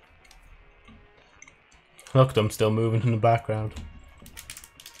 Look, I'm still moving in the background.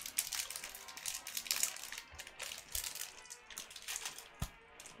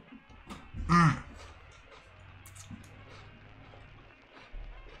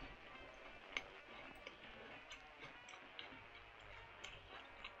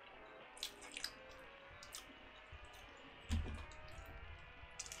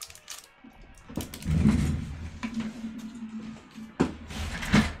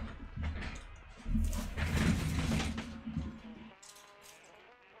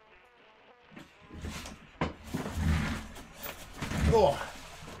 Oh.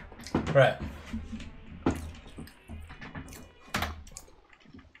 Right.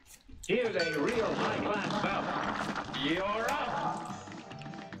 Here's a real high-class bout. You're up.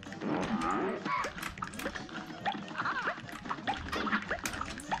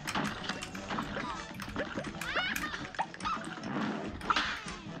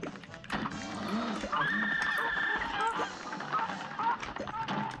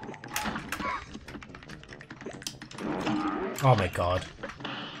 Oh my god.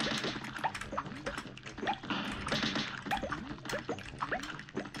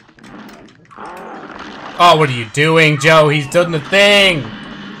 Oh, what are you doing, Joe? He's done the thing!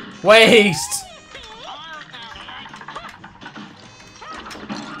 Waste!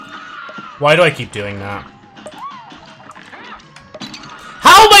 Why do I keep doing that?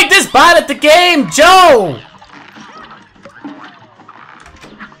 How am I this bad at the game, Joe?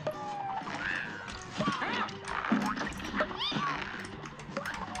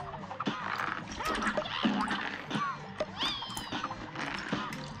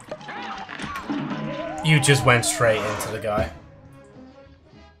 You just went straight into the guy.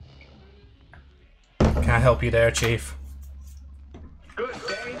 Can't help you there, Chief. Good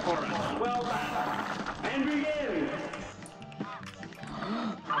day for a swell battle. And begin.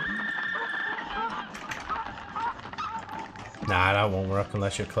 Nah, that won't work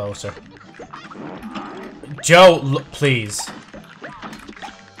unless you're closer. Joe, please.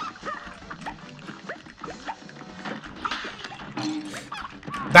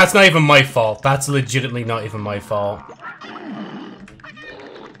 That's not even my fault. That's legitimately not even my fault.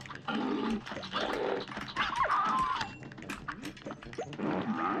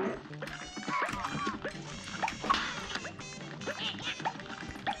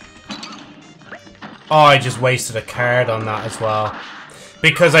 Oh, I just wasted a card on that as well.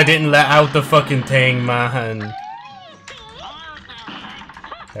 Because I didn't let out the fucking thing, man.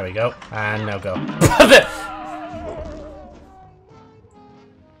 There we go. And now go.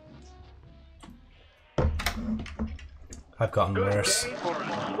 I've gotten worse.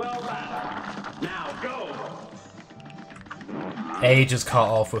 Now go. A just caught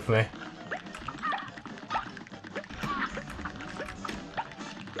off with me.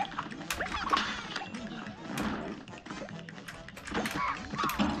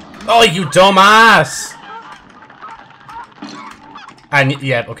 Oh, you dumbass! And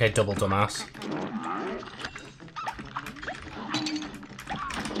yeah, okay, double dumbass.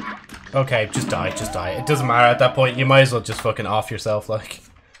 Okay, just die, just die. It doesn't matter at that point. You might as well just fucking off yourself, like.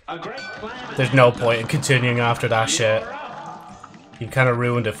 There's no point in continuing after that shit. You kind of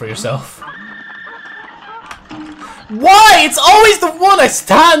ruined it for yourself. Why? It's always the one I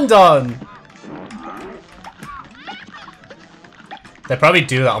stand on! They probably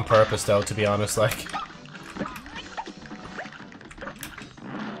do that on purpose, though, to be honest, like.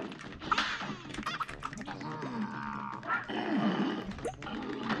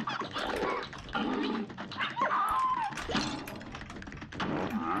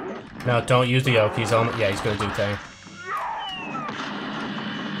 No, don't use the yoke. He's on. Yeah, he's gonna do thing.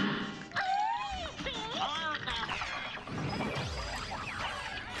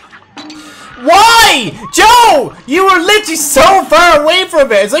 Why? Joe! You were literally so far away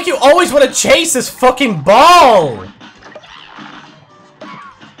from it. It's like you always want to chase this fucking ball.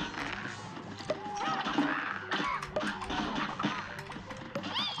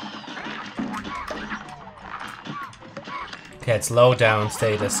 Okay, it's low down.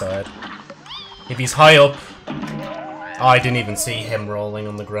 Stay this side. If he's high up... Oh, I didn't even see him rolling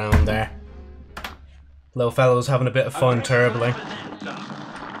on the ground there. Little fellow's having a bit of fun turbling.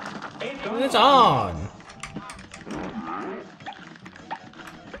 It's on!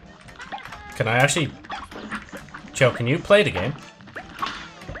 Can I actually... Joe, can you play the game?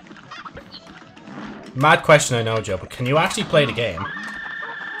 Mad question, I know, Joe, but can you actually play the game?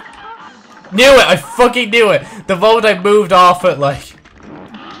 Knew it! I fucking knew it! The moment I moved off it, like...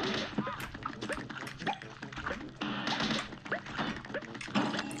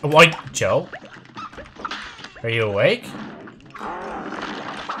 What, Joe? Are you awake?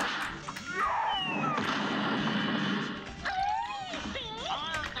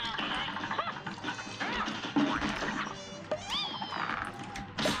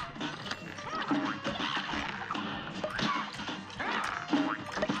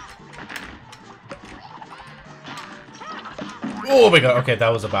 Oh my god, okay, that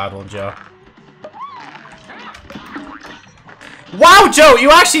was a bad one, Joe. Wow, Joe,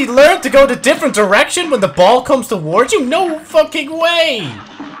 you actually learned to go the different direction when the ball comes towards you? No fucking way!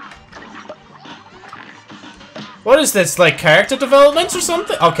 What is this, like character developments or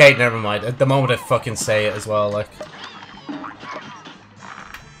something? Okay, never mind. At the moment I fucking say it as well, like.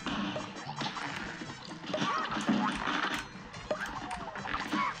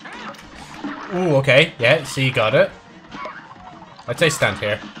 Ooh, okay, yeah, so you got it. I'd say stand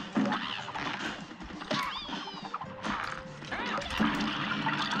here.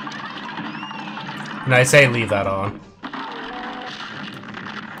 And I say leave that on.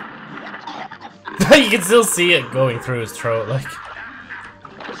 You can still see it going through his throat, like.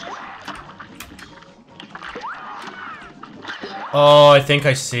 Oh, I think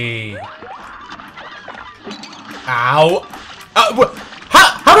I see. Ow. How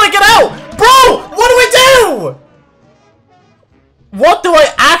do I get out? Bro, what do I do? What do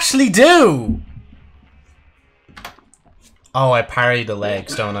I actually do? Oh, I parry the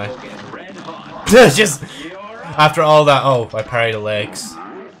legs, don't I? Just after all that, oh, I parry the legs.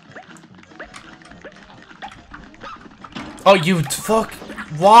 Oh, you fuck.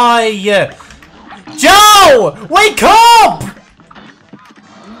 Why? Joe! Wake up!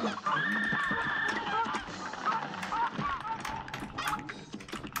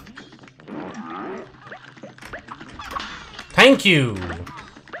 Thank you.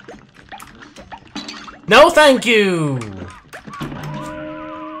 No, thank you.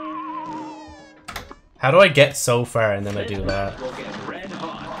 How do I get so far and then I do that?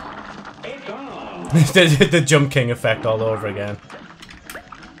 the Jump King effect all over again.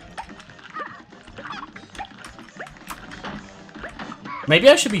 Maybe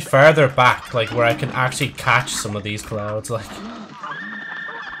I should be further back, like where I can actually catch some of these clouds, like.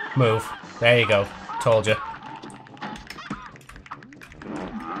 Move. There you go. Told you.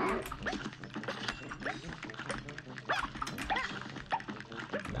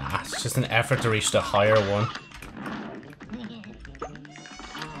 Nah, it's just an effort to reach the higher one.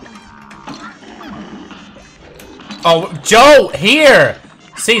 Oh, Joe! Here!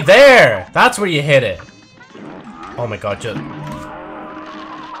 See, there! That's where you hit it. Oh my god, Joe.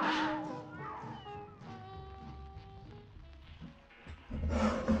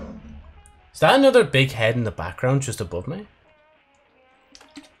 Is that another big head in the background just above me?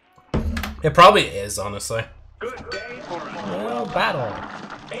 It probably is, honestly. Well, battle.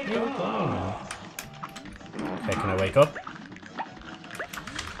 Here we go. Okay, can I wake up?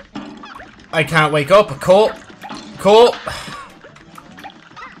 I can't wake up. Cool. Cool.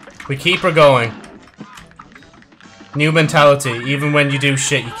 We keep her going. New mentality. Even when you do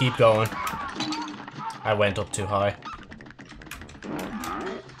shit, you keep going. I went up too high.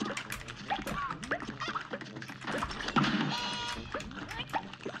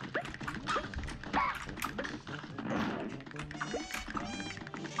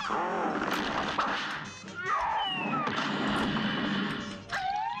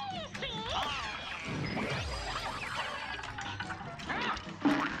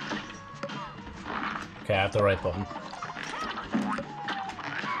 Okay, I have the right button.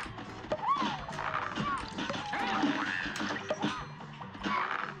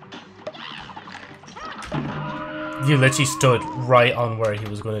 You literally stood right on where he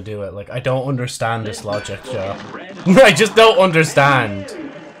was going to do it. Like, I don't understand this logic, Joe. I just don't understand.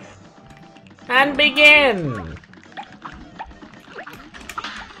 And begin!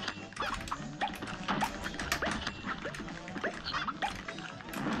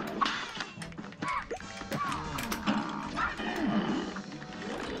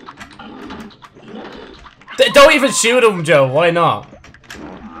 Don't even shoot him, Joe. Why not?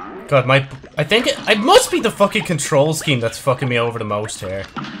 God, I think it must be the fucking control scheme that's fucking me over the most here.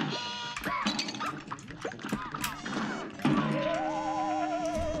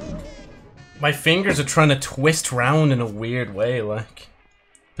 My fingers are trying to twist round in a weird way, like.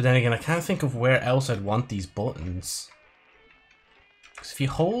 But then again, I can't think of where else I'd want these buttons. Because if you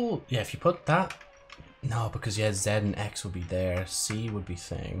hold... Yeah, if you put that... No, because yeah, Z and X would be there. C would be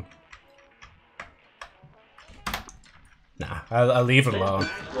thing. Nah, I'll leave it alone.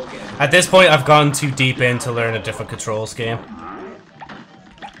 At this point, I've gone too deep in to learn a different control scheme.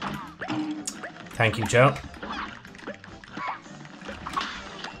 Thank you, Joe.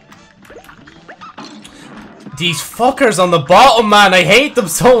 These fuckers on the bottom, man, I hate them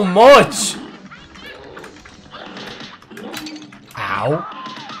so much! Ow.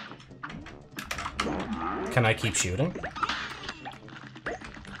 Can I keep shooting?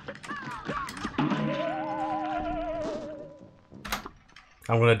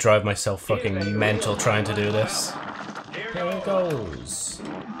 I'm gonna drive myself fucking mental trying to do this. There it goes.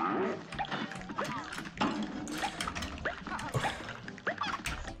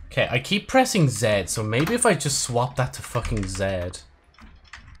 Okay, I keep pressing Z, so maybe if I just swap that to fucking Z.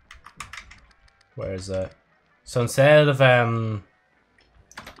 Where is it? So instead of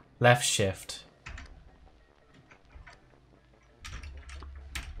left shift.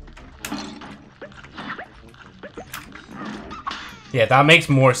 Yeah, that makes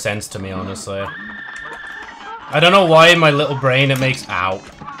more sense to me, honestly. I don't know why in my little brain it makes... Ow.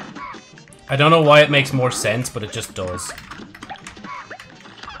 I don't know why it makes more sense, but it just does.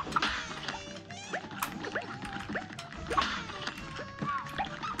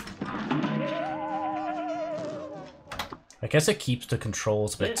 I guess it keeps the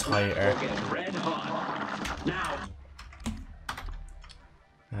controls a bit tighter.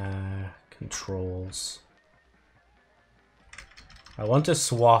 Controls. I want to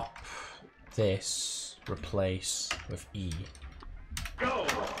swap this, replace with E. Go.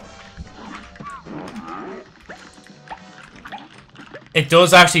 It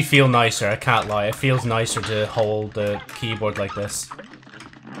does actually feel nicer, I can't lie. It feels nicer to hold the keyboard like this.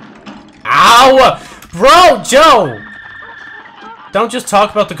 Ow! Bro, Joe! Don't just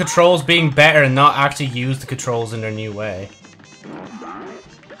talk about the controls being better and not actually use the controls in their new way.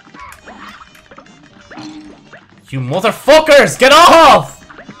 You motherfuckers! Get off!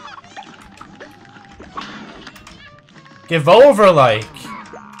 Give over, like.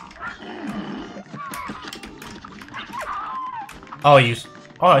 Oh, you...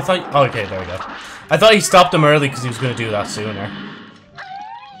 Oh, I thought... Oh, okay, there we go. I thought he stopped him early because he was going to do that sooner.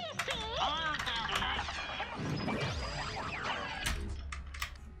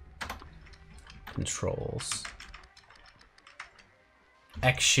 Controls.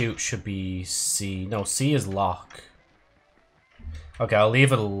 X shoot should be C. No, C is lock. Okay, I'll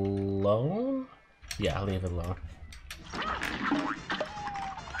leave it alone. Yeah, I'll leave it alone.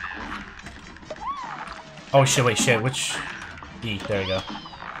 Oh shit, wait, shit, which... E, there we go.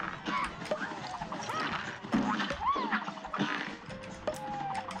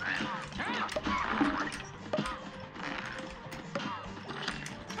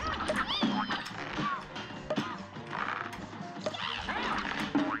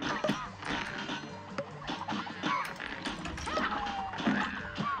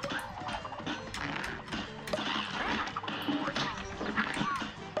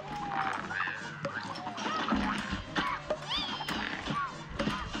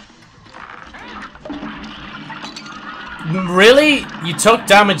 Really? You took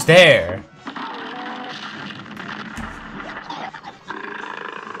damage there?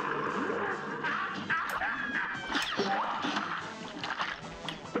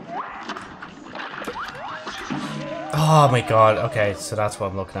 Oh my god, okay, so that's what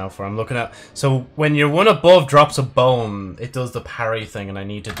I'm looking out for. I'm looking at... So, when your one above drops a bone, it does the parry thing, and I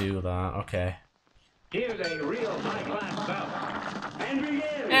need to do that. Okay. Here's a real high-class bout. And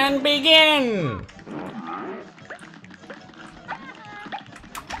begin! And begin!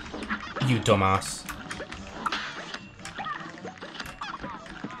 You dumbass.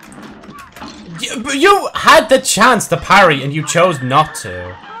 You had the chance to parry, and you chose not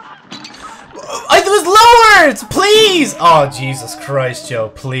to. It was lowered! Please! Oh, Jesus Christ, Joe.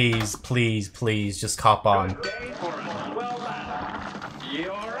 Please, please, please, just cop on.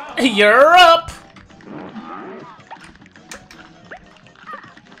 You're up!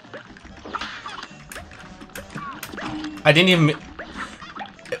 I didn't even...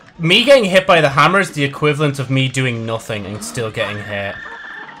 Me getting hit by the hammer is the equivalent of me doing nothing and still getting hit.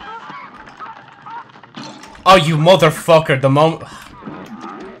 Oh, you motherfucker. The moment...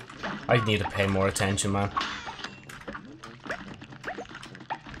 I need to pay more attention, man.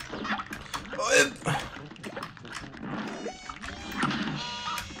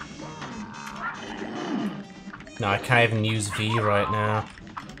 No, I can't even use V right now.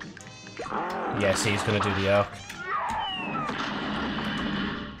 Yeah, see, he's gonna do the arc.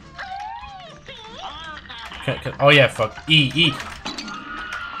 Oh yeah, fuck. E.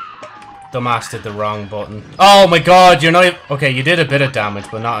 Dumbass did the wrong button. Oh my god, you're not even... Okay, you did a bit of damage,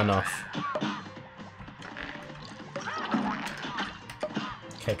 but not enough.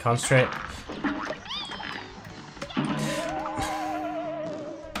 Okay, concentrate.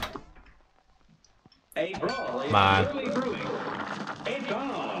 A brawl is Man. quickly brewing. It's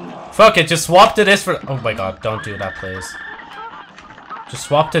on. Fuck it, just swap to this for- oh my god, don't do that, please. Just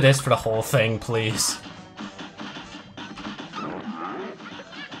swap to this for the whole thing, please.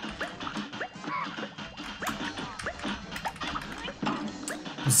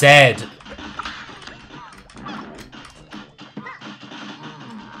 Zed.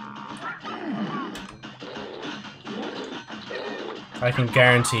 I can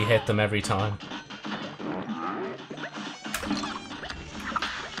guarantee hit them every time.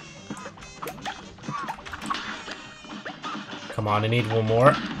 Come on, I need one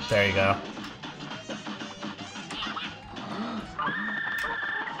more. There you go.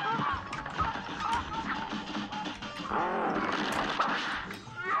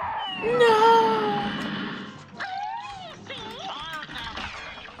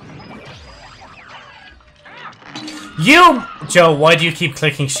 You! Joe, why do you keep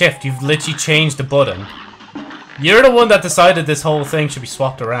clicking shift? You've literally changed the button. You're the one that decided this whole thing should be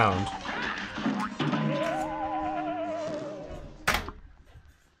swapped around.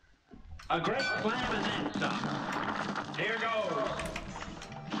 A great slam and then some. Here goes.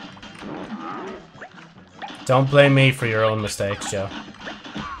 Don't blame me for your own mistakes, Joe.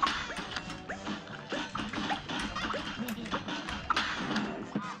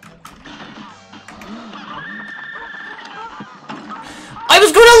 I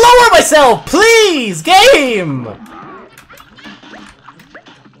was gonna lower myself! Please! Game!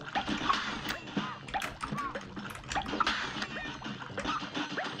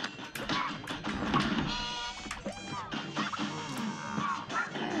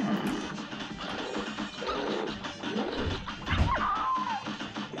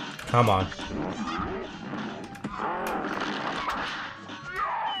 Come on.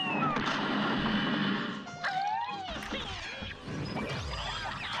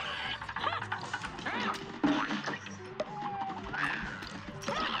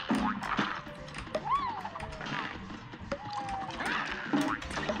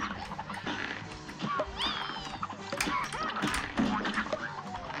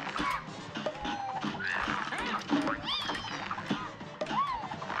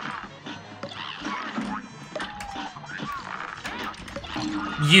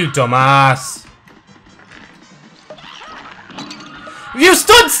 You dumbass! You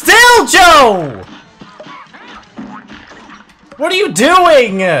stood still, Joe! What are you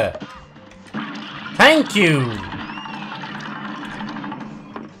doing? Thank you.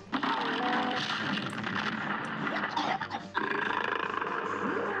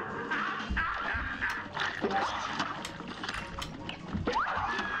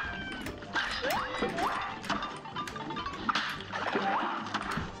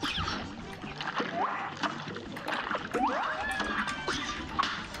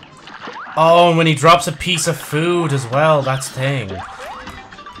 Oh, and when he drops a piece of food as well, that's the thing.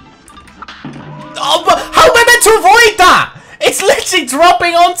 Oh, but how am I meant to avoid that? It's literally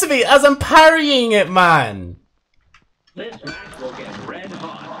dropping onto me as I'm parrying it, man. This match will get red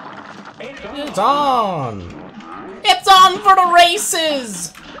hot. It's on. It's on for the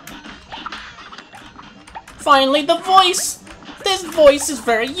races. Finally, the voice. This voice is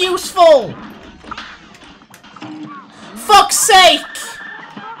very useful. Fuck's sake.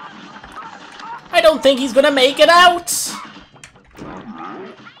 I don't think he's gonna make it out!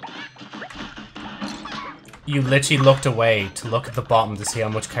 You literally looked away to look at the bottom to see how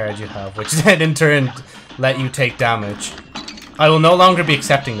much cards you have, which then in turn let you take damage. I will no longer be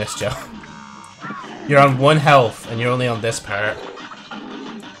accepting this, Joe. You're on 1 health and you're only on this part.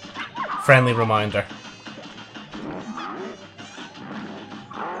 Friendly reminder.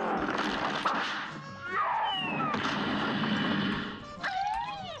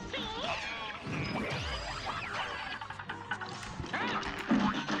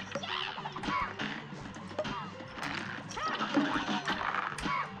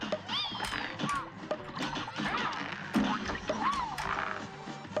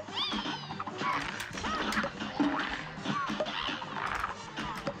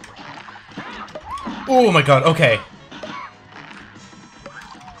 Oh my god, okay.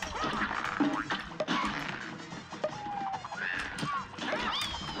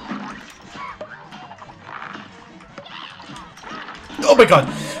 Oh my god.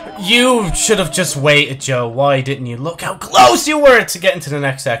 You should have just waited, Joe. Why didn't you? Look how close you were to getting to the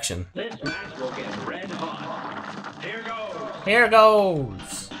next section. This match will get red hot. Here goes. Here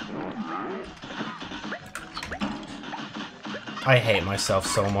goes. I hate myself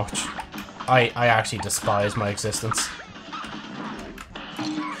so much. I actually despise my existence.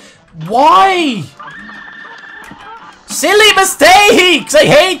 Why? Silly mistakes! I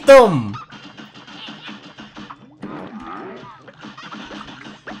hate them!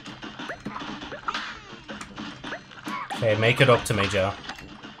 Okay, make it up to me, Joe.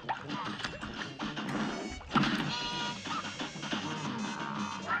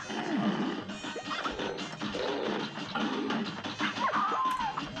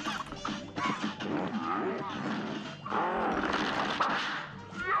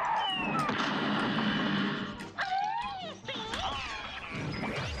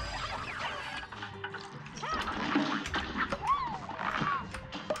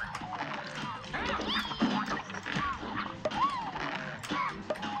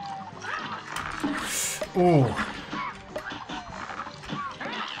 Ooh.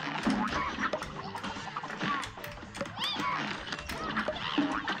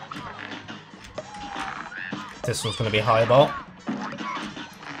 This one's gonna be high ball.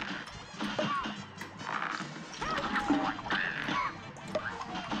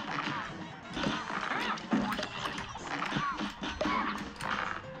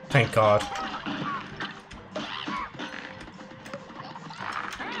 Thank God.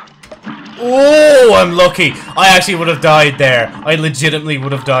 Oh, I'm lucky. I actually would have died there. I legitimately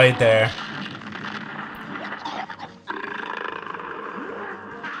would have died there.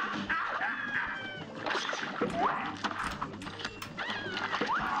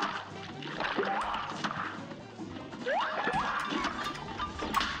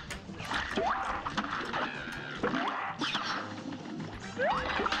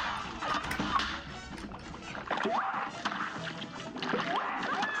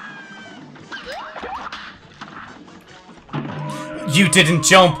 You didn't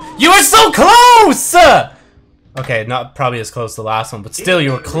jump. You were so close! Okay, not probably as close as the last one, but still,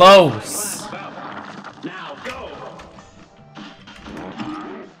 you were close. Now go.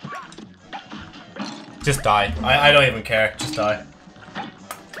 Just die. I don't even care. Just die.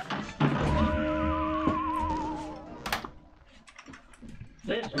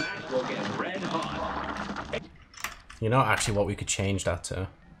 This match will get red hot. You know actually what we could change that to?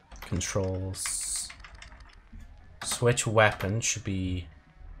 Controls. Switch weapon should be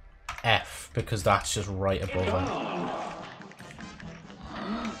F, because that's just right above it.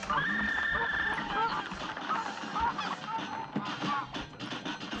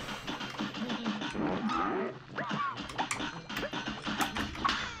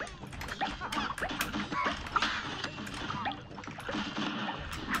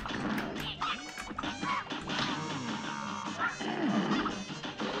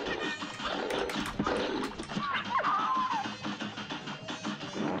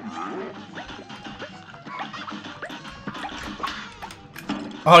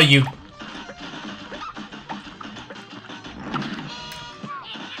 Oh, you...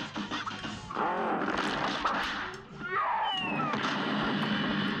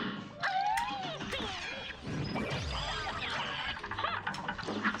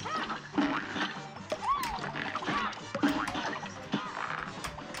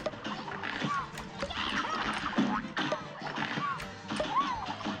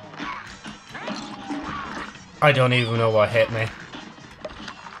 I don't even know what hit me.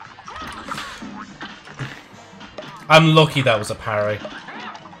 I'm lucky that was a parry.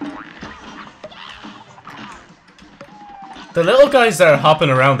 The little guys that are hopping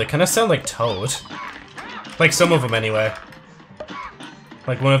around, they kind of sound like Toad. Like some of them anyway.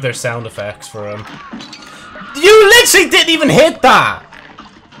 Like one of their sound effects for him. You literally didn't even hit that!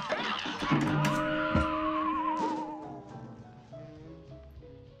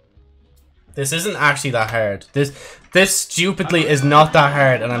 This isn't actually that hard. This stupidly is not that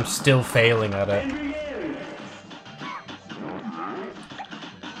hard and I'm still failing at it.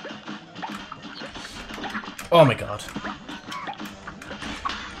 Oh my God.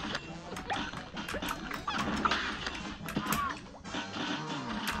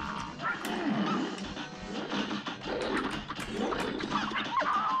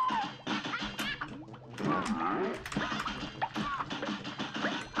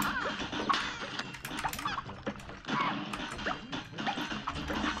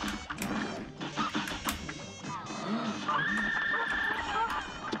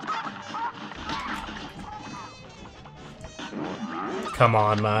 Come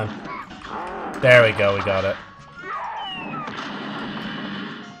on, man. There we go, we got it.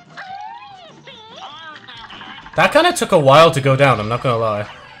 That kind of took a while to go down, I'm not gonna lie.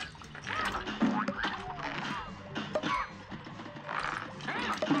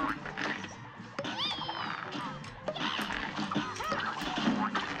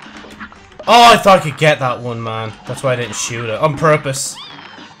 Oh, I thought I could get that one, man. That's why I didn't shoot it. On purpose.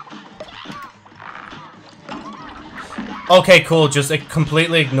 Okay, cool. Just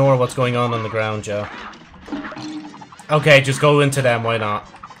completely ignore what's going on the ground, Joe. Okay, just go into them. Why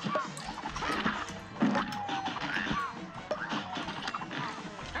not?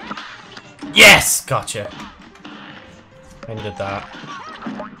 Yes! Gotcha. I needed that.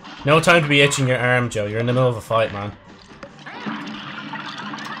 No time to be itching your arm, Joe. You're in the middle of a fight, man.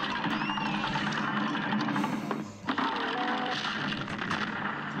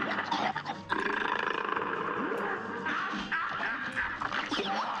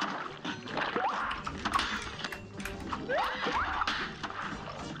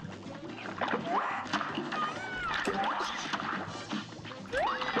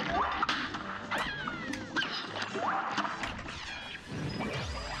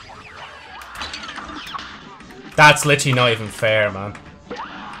 That's literally not even fair, man.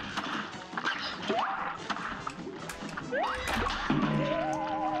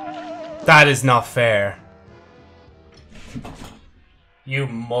 That is not fair. You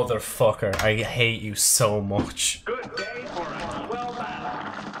motherfucker. I hate you so much. Good day for a swell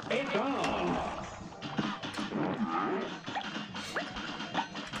battle. It's on.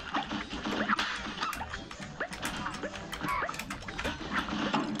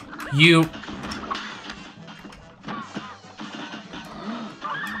 You...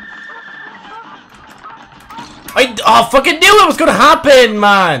 I fucking knew it was gonna happen,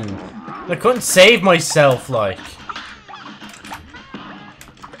 man! I couldn't save myself, like.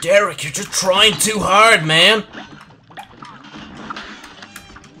 Derek, you're just trying too hard, man!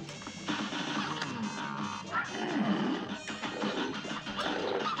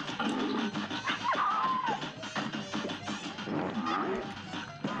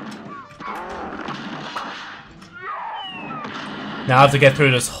 Now I have to get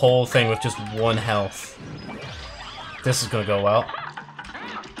through this whole thing with just 1 health. This is gonna go well.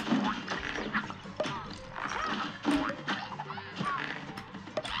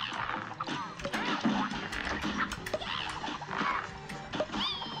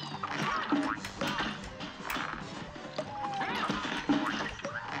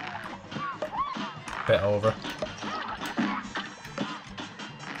 Bit over.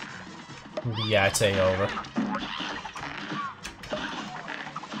 Yeah, I'd say over.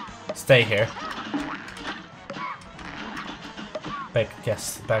 Stay here. Back,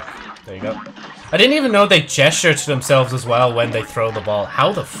 yes, back. There you go. I didn't even know they gesture to themselves as well when they throw the ball.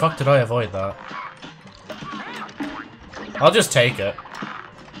 How the fuck did I avoid that? I'll just take it.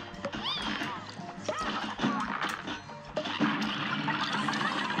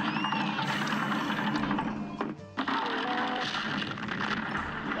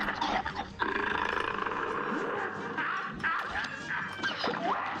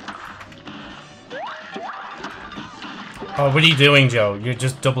 Oh, what are you doing, Joe? You're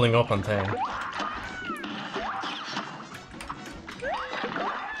just doubling up on things.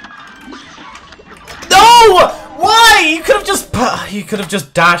 No! Why? You could have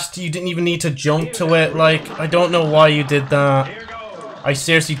just dashed. You didn't even need to jump to it. Like, I don't know why you did that. I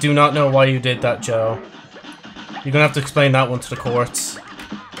seriously do not know why you did that, Joe. You're gonna have to explain that one to the courts.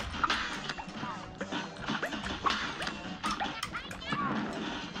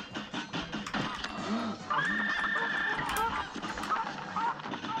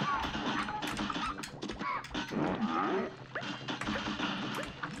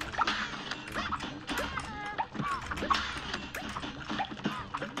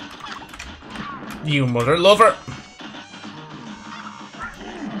 You mother lover!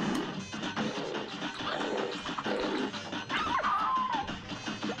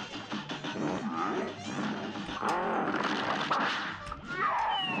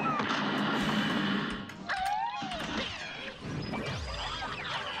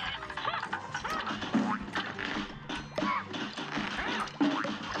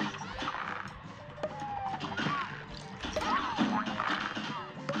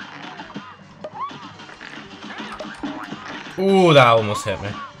 Ooh, that almost hit me.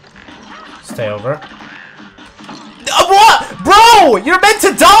 Stay over. What? Bro! You're meant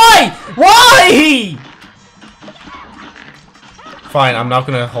to die! Why? Fine, I'm not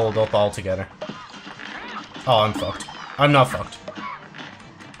gonna hold up altogether. Oh, I'm fucked. I'm not fucked.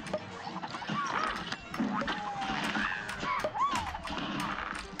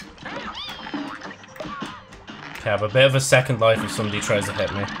 Okay, I have a bit of a second life if somebody tries to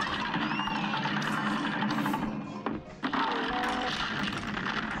hit me.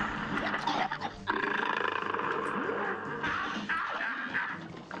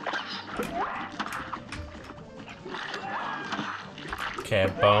 Okay,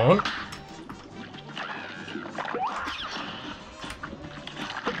 bone.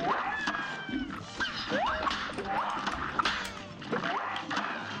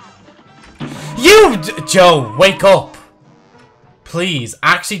 Joe, wake up. Please,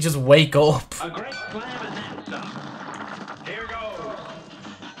 actually just wake up. A great slam and then some. Here goes.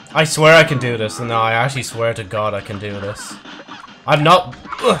 I swear I can do this. No, I actually swear to God I can do this. I'm not...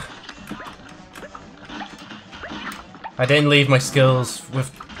 Ugh. I didn't leave my skills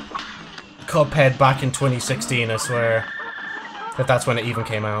with Cuphead back in 2016, I swear. That that's when it even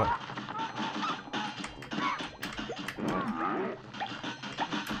came out.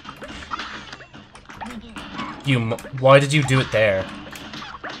 Why did you do it there?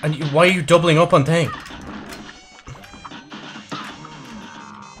 And why are you doubling up on thing?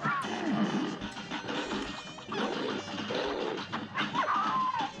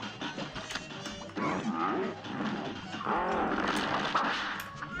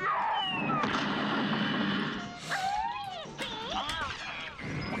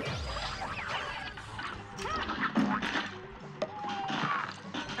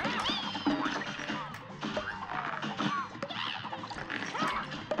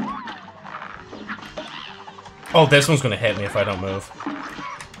 Oh, this one's gonna hit me if I don't move.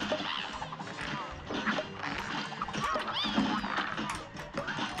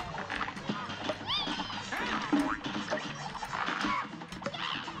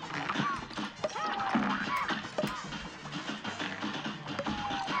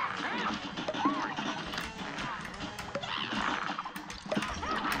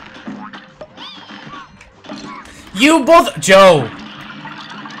 You both- Joe!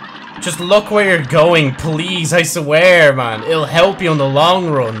 Just look where you're going, please, I swear, man. It'll help you in the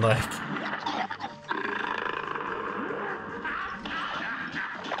long run, like.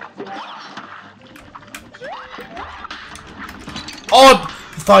 Oh!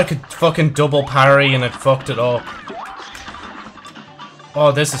 I thought I could fucking double parry and I fucked it up.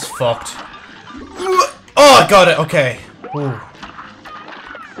 Oh, this is fucked. Oh, I got it, okay. Ooh.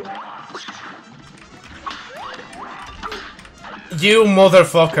 You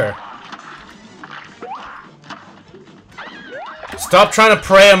motherfucker. Stop trying to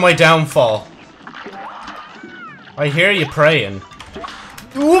prey on my downfall. I hear you praying.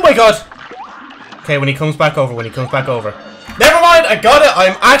 Oh my god! Okay, when he comes back over, Never mind, I got it!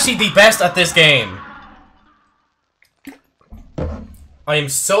 I'm actually the best at this game. I am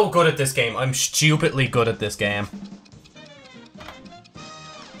so good at this game. I'm stupidly good at this game.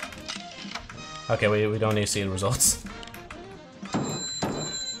 Okay, we don't need to see the results.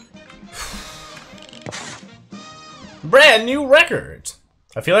 Brand new record!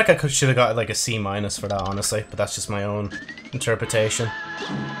 I feel like I should have got like a C- for that, honestly, but that's just my own interpretation.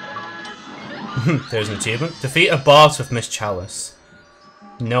 There's an achievement. Defeat a boss with Miss Chalice.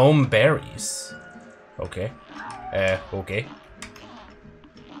 Gnome berries. Okay. Okay.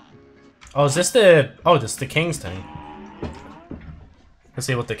 Oh, is this the... Oh, this is the king's thing. Let's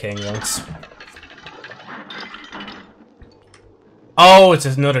see what the king wants. Oh, it's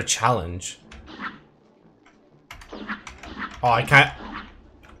another challenge. Oh, I can't...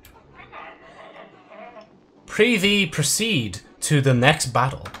 Prithee, proceed to the next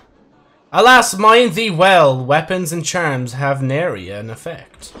battle. Alas, mind thee well, weapons and charms have nary an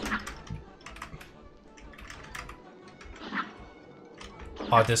effect.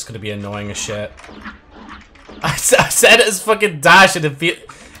 Oh, this is gonna be annoying as shit. I said it as fucking dash and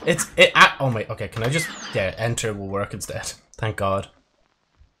oh my, okay, can I just, yeah, enter will work instead. Thank God.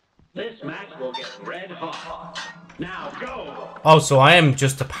 This match will get red hot. Now go! Oh, so I am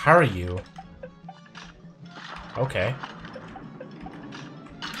just to parry you. Okay.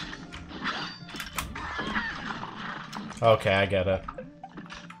 Okay, I get it.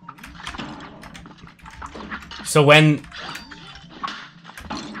 So when...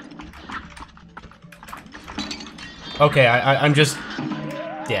 Okay, I'm just...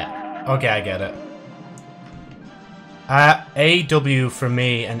 Yeah. Okay, I get it. AW for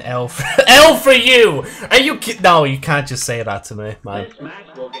me and L for... L for you! Are you No, you can't just say that to me, man. This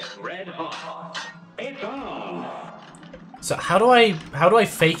match will get red hot. It's on! So how do I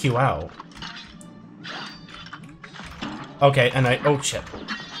fake you out? Okay, and oh shit.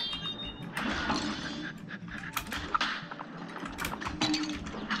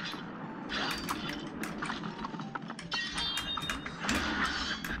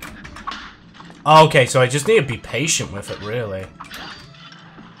 Okay, so I just need to be patient with it, really.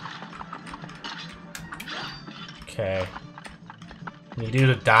 Okay. You do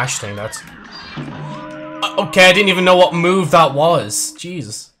the dash thing, that's... Okay, I didn't even know what move that was.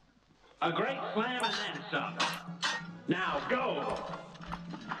 Jesus. A great slam and then some. Now go!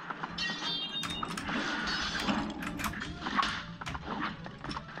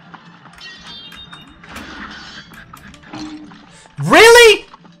 Really?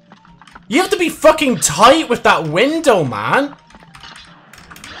 You have to be fucking tight with that window, man.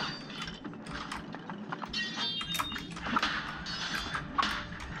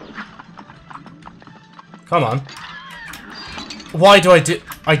 Come on. Why do I do...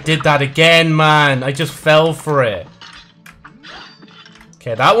 I did that again, man. I just fell for it.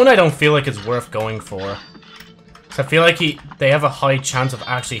 Okay, that one I don't feel like it's worth going for. So I feel like they have a high chance of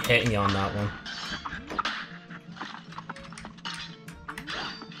actually hitting you on that one.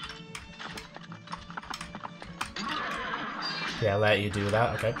 Yeah, I'll let you do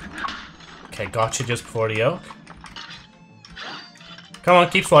that, okay. Okay, gotcha just before the yoke. Come on,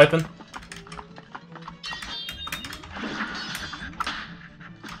 keep swiping.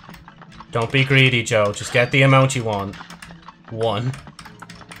 Don't be greedy, Joe. Just get the amount you want. 1.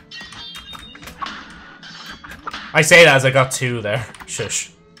 I say that as I got 2 there.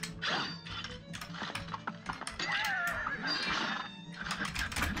 Shush.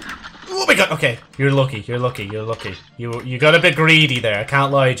 Oh my god, okay. You're lucky, you're lucky, you're lucky. You got a bit greedy there, I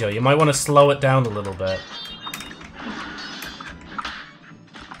can't lie, Joe. You might want to slow it down a little bit.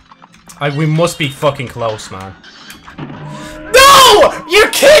 We must be fucking close, man. No! You're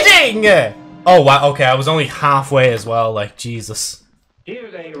kidding! Oh, wow, okay, I was only halfway as well, like, Jesus.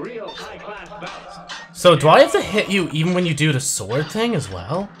 Here's a real high-class bout. So, do I have to hit you even when you do the sword thing as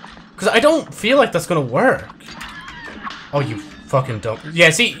well? Because I don't feel like that's gonna work. Oh, you fucking don't.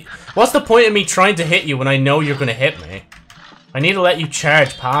 Yeah, see, what's the point of me trying to hit you when I know you're gonna hit me? I need to let you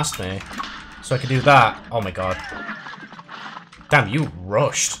charge past me. So I can do that. Oh my god. Damn, you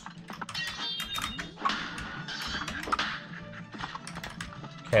rushed.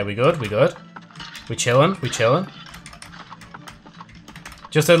 Okay, we good? We good? We chillin'? We chillin'?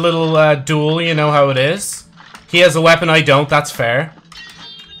 Just a little duel, you know how it is. He has a weapon, I don't, that's fair.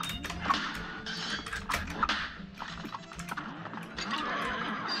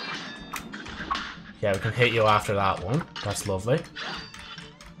 Yeah, we can hit you after that one. That's lovely.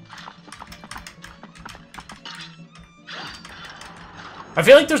 I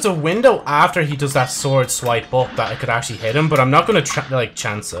feel like there's a window after he does that sword swipe up that I could actually hit him, but I'm not gonna like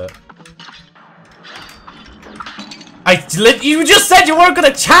chance it. You just said you weren't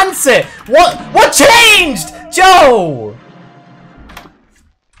gonna chance it! What changed? Joe!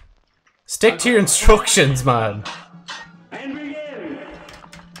 Stick to your instructions, man. And begin.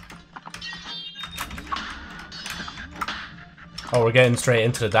 Oh, we're getting straight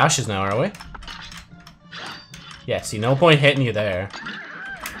into the dashes now, are we? Yeah, see, no point hitting you there.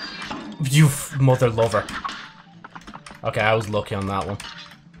 You mother lover. Okay, I was lucky on that one.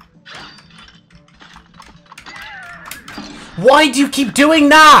 Why do you keep doing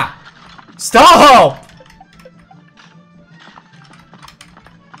that? Stop!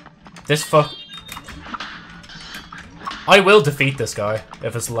 This fuck... I will defeat this guy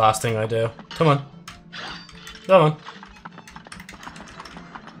if it's the last thing I do. Come on. Come on.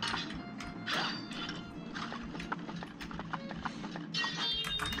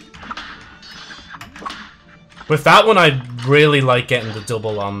 With that one, I really like getting the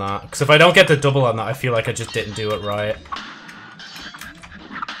double on that. Because if I don't get the double on that, I feel like I just didn't do it right.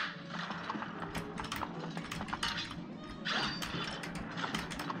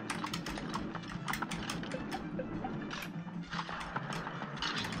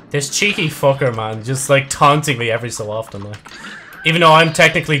 This cheeky fucker, man, just like taunting me every so often, like. Even though I'm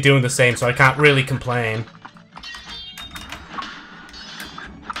technically doing the same, so I can't really complain.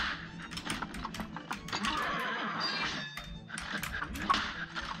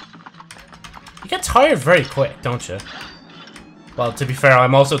 You get tired very quick, don't you? Well, to be fair,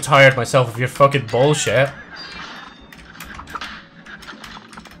 I'm also tired myself of your fucking bullshit.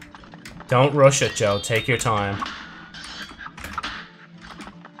 Don't rush it, Joe. Take your time.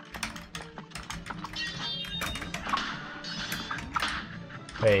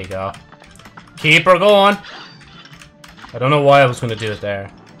 There you go. Keep her going. I don't know why I was going to do it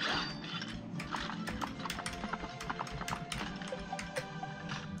there.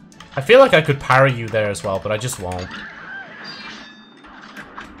 I feel like I could parry you there as well, but I just won't.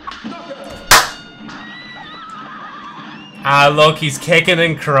 Ah, look, he's kicking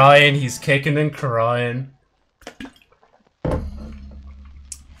and crying. He's kicking and crying.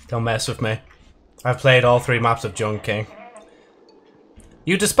 Don't mess with me. I've played all 3 maps of Junk King.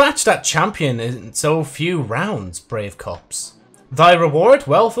 You dispatched that champion in so few rounds, brave Cups. Thy reward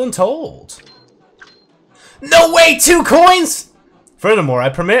wealth untold. No way, 2 coins! Furthermore, I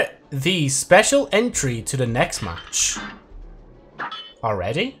permit thee special entry to the next match.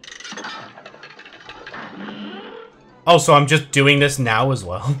 Already? Oh, so I'm just doing this now as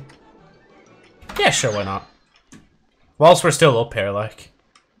well? Yeah, sure, why not? Whilst we're still up here, like.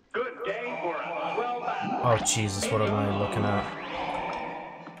 Good day for a 12 battle. Oh, Jesus, what am I looking at?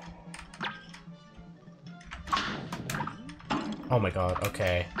 Oh my god,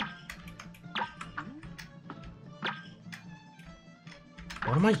 okay.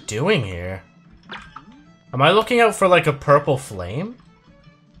 What am I doing here? Am I looking out for like a purple flame?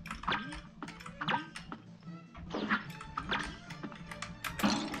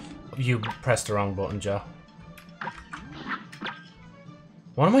 You pressed the wrong button, Joe.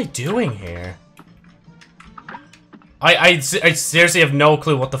 What am I doing here? I seriously have no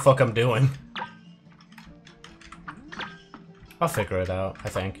clue what the fuck I'm doing. I'll figure it out, I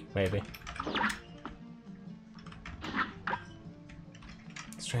think. Maybe.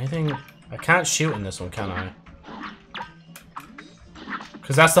 Is there anything... I can't shoot in this one, can I?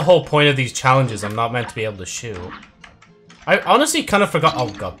 Because that's the whole point of these challenges. I'm not meant to be able to shoot. I honestly kind of forgot... Oh,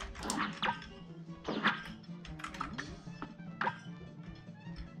 God.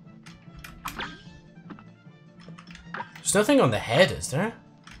 There's nothing on the head, is there?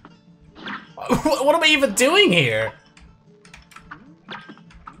 What am I even doing here?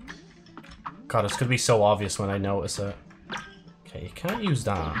 God, it's gonna be so obvious when I notice it. Okay, you can't use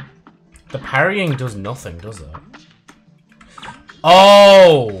that. The parrying does nothing, does it?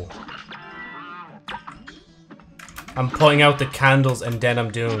 Oh! I'm putting out the candles and then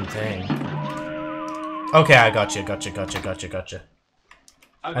I'm doing thing. Okay, I gotcha.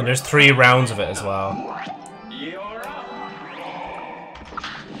 And there's 3 rounds of it as well. You're up.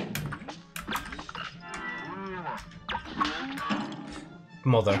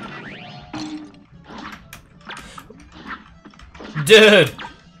 Mother. Dude!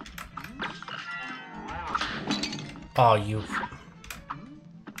 Oh, you...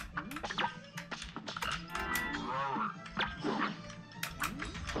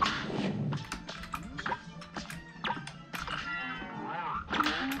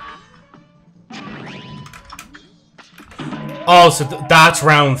 Oh, so that's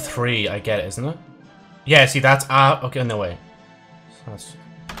round 3. I get it, isn't it? Yeah, see, that's... okay, no, wait. So that's...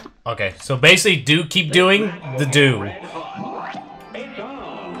 Okay, so basically, keep doing the do.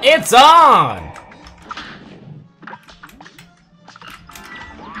 It's on!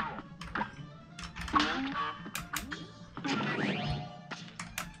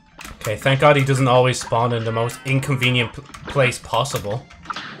 Okay, thank God he doesn't always spawn in the most inconvenient place possible.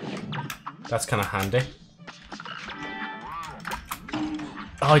 That's kind of handy.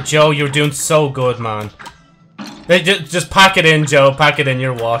 Oh, Joe, you're doing so good, man. Just pack it in, Joe. Pack it in,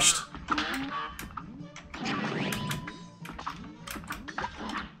 you're washed.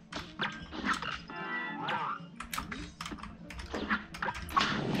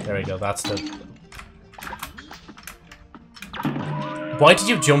 There we go, that's the... Why did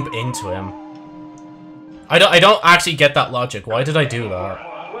you jump into him? I don't actually get that logic. Why did I do that?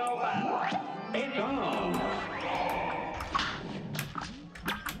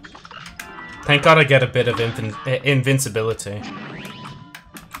 Thank God I get a bit of invincibility.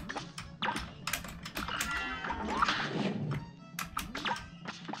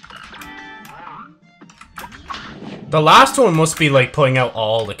 The last one must be like putting out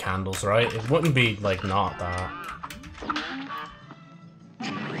all the candles, right? It wouldn't be like not that.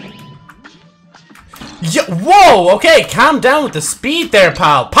 Yeah, whoa! Okay, calm down with the speed there,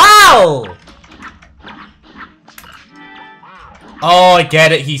 pal. Pal! Oh, I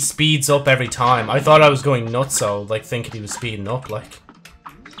get it. He speeds up every time. I thought I was going nuts, so like thinking he was speeding up, like.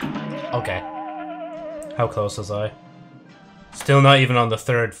 Okay. How close was I? Still not even on the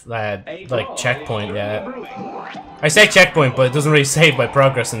 3rd, like, checkpoint yet. I say checkpoint, but it doesn't really save my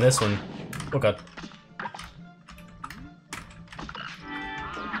progress in this one. Oh god.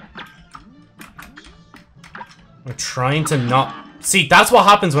 I'm trying to not... See, that's what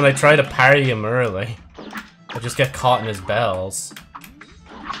happens when I try to parry him early. I just get caught in his bells.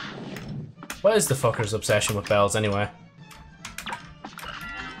 What is the fucker's obsession with bells, anyway?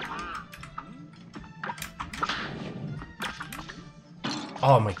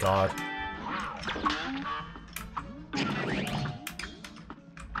 Oh my god.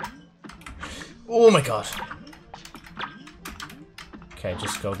 Oh my god. Okay,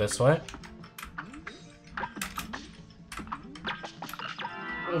 just go this way.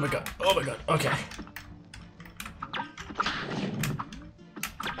 Oh my god. Oh my god. Okay.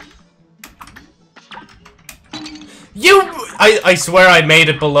 I swear I made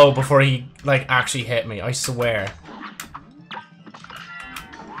it below before he, like, actually hit me. I swear.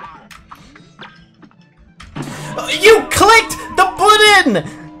 You clicked the button!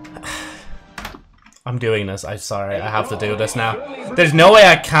 I'm doing this. I'm sorry. I have to do this now. There's no way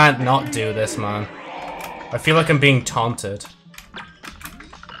I can't not do this, man. I feel like I'm being taunted.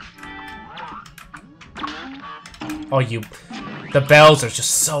 Oh, you... The bells are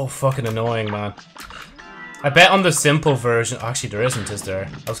just so fucking annoying, man. I bet on the simple version... Actually, there isn't, is there?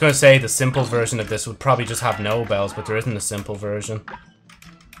 I was going to say the simple version of this would probably just have no bells, but there isn't a simple version.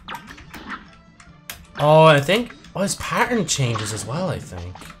 Oh, I think... Oh, his pattern changes as well, I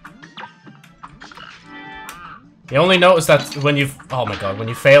think. You only notice that when you... Oh my god, when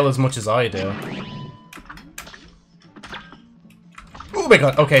you fail as much as I do. Oh my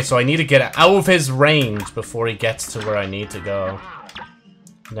god, okay, so I need to get out of his range before he gets to where I need to go.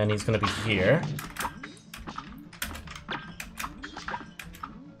 And then he's gonna be here.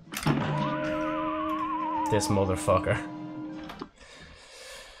 This motherfucker.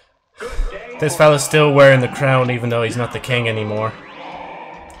 This fella's still wearing the crown even though he's not the king anymore.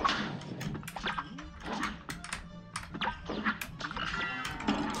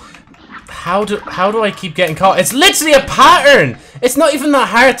 How do I keep getting caught? It's literally a pattern! It's not even that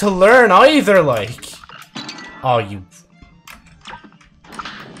hard to learn either, like. Oh, you...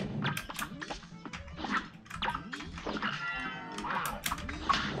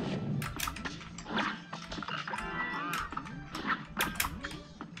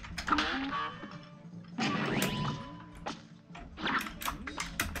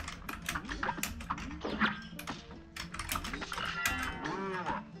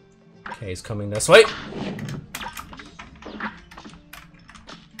 Okay, he's coming this way.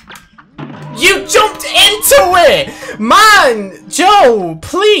 You jumped into it! Man! Joe,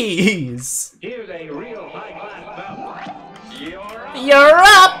 please! Here's a real high-class bout. You're up. You're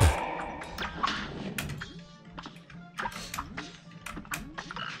up!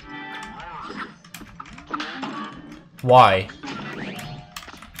 Why?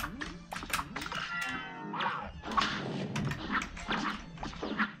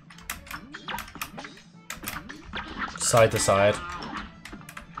 Side to side.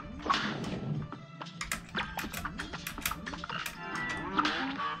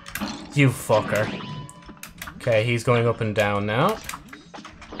 You fucker. Okay, he's going up and down now.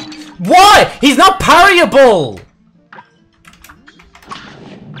 Why? He's not parryable!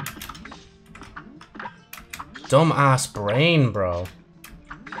 Dumb ass brain, bro.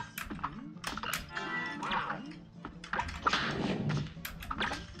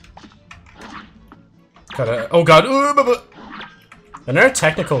 Gotta, oh god. Another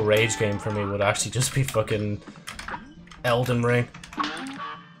technical rage game for me would actually just be fucking Elden Ring.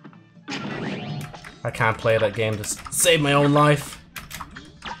 I can't play that game to save my own life.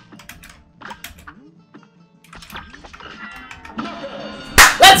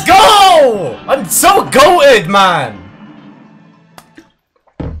 Let's go! I'm so goated, man!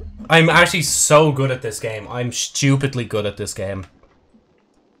 I'm actually so good at this game. I'm stupidly good at this game.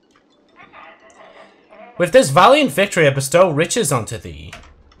 With this valiant victory, I bestow riches unto thee.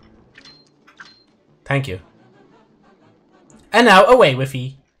 Thank you. And now, away with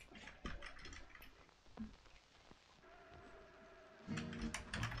ye.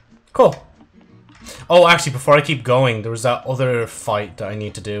 Cool. Oh, actually, before I keep going, there was that other fight that I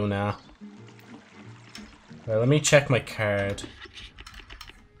need to do now. Right, let me check my card.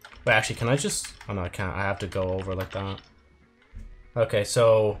 Wait, actually, can I just... Oh, no, I can't. I have to go over like that. Okay,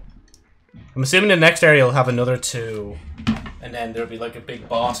 so... I'm assuming the next area will have another 2. And then there'll be like a big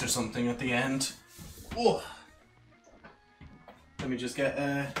boss or something at the end. Whoa. Let me just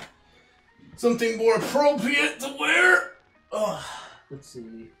get something more appropriate to wear. Oh, let's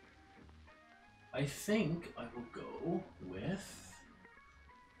see. I think I will go with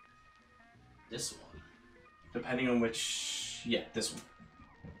this one. Depending on which... Yeah, this one.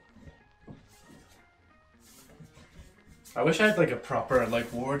 I wish I had like a proper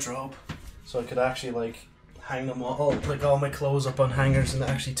like wardrobe. So I could actually like hang them all, like all my clothes up on hangers and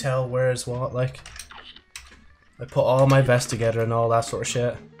actually tell where's what, like. I put all my vests together and all that sort of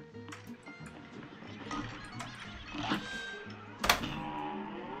shit.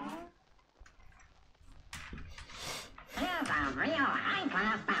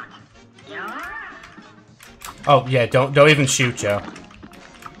 Oh yeah, don't even shoot, Joe.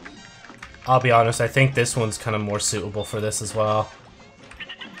 I'll be honest, I think this one's kind of more suitable for this as well.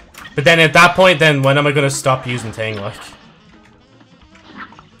 But then at that point, then when am I gonna stop using thing like?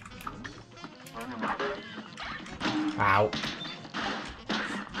 Ow.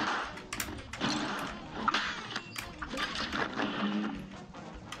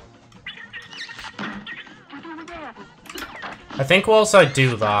 I think whilst I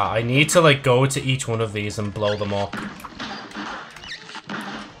do that, I need to like go to each one of these and blow them up.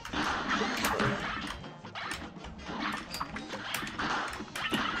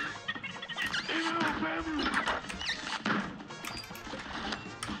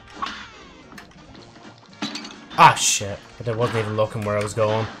 Ah, shit. I wasn't even looking where I was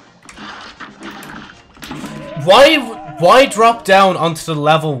going. Why drop down onto the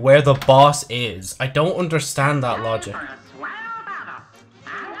level where the boss is? I don't understand that logic.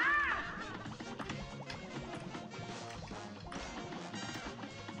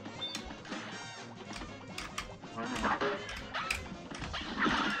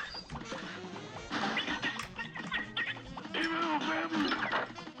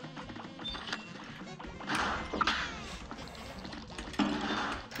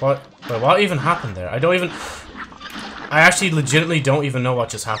 What? Wait, what even happened there? I don't even... I actually legitimately don't even know what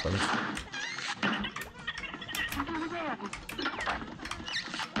just happened.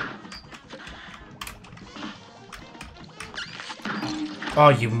 Oh,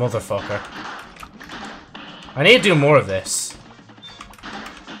 you motherfucker. I need to do more of this.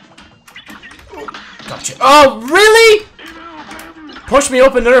 Gotcha. Oh, really? Push me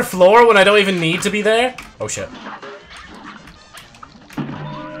up another floor when I don't even need to be there? Oh, shit.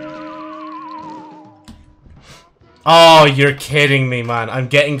 Oh, you're kidding me, man. I'm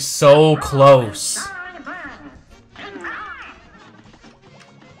getting so close.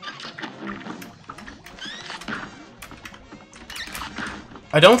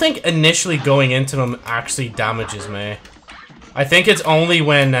 I don't think initially going into them actually damages me. I think it's only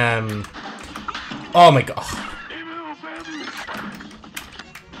when, oh my god.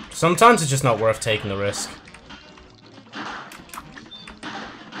 Sometimes it's just not worth taking the risk.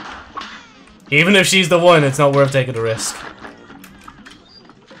 Even if she's the one, it's not worth taking the risk.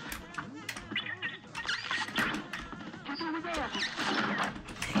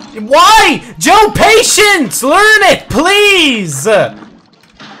 Why? Joe, patience! Learn it, please!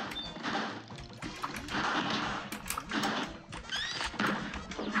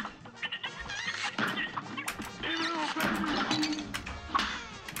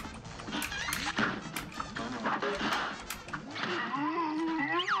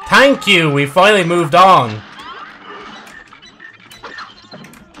 Thank you, we finally moved on.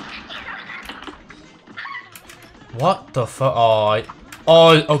 What the fuck? Oh,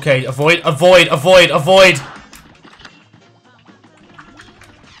 oh, okay. Avoid, avoid, avoid, avoid.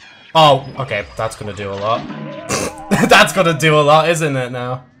 Oh, okay. That's gonna do a lot. That's gonna do a lot, isn't it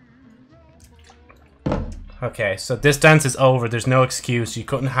now? Okay, so this dance is over. There's no excuse. You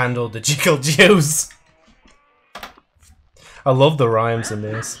couldn't handle the jiggle juice. I love the rhymes in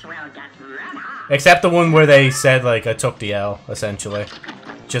this. Except the one where they said, like, I took the L, essentially.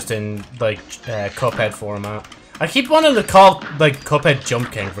 Just in, like, Cuphead format. I keep wanting to call, like, Cuphead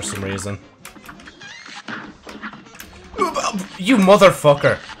Jump King for some reason. You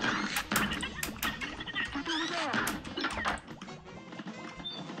motherfucker.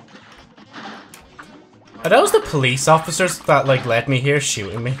 Are those the police officers that, like, let me here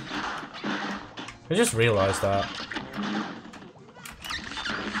shooting me? I just realized that.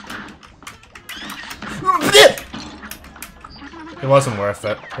 It wasn't worth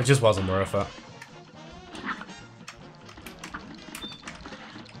it. It just wasn't worth it.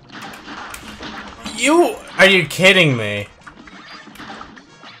 You... Are you kidding me?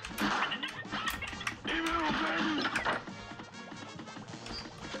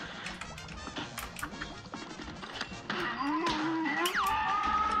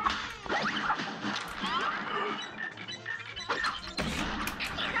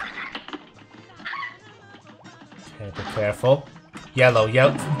 Okay, be careful. Yellow,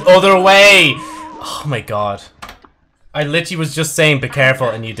 yellow. Other way! Oh my god. I literally was just saying be careful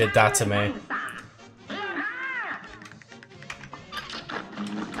and you did that to me.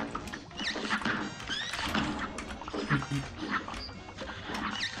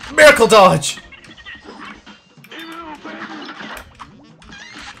 Miracle dodge!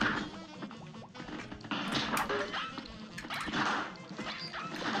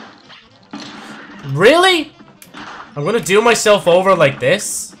 Really? I'm gonna do myself over like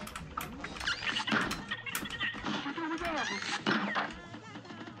this?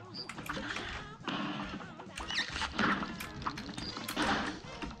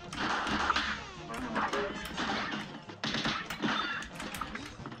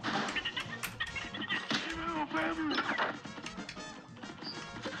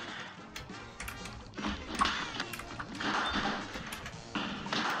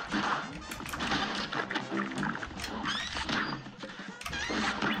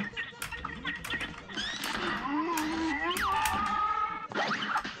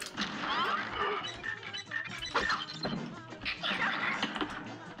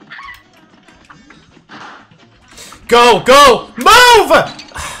 Go! Go! Move!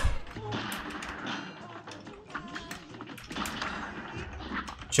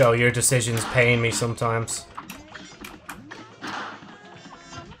 Joe, your decisions pain me sometimes.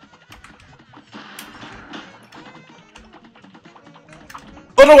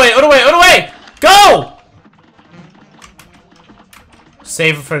 Other way! Other way! Other way! Go!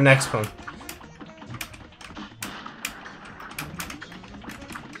 Save it for the next one.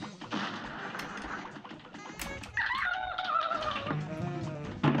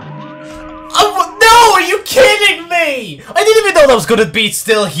 Kidding me! I didn't even know that was gonna be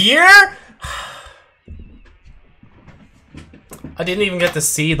still here! I I didn't even get to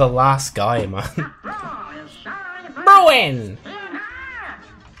see the last guy, man. Bruin!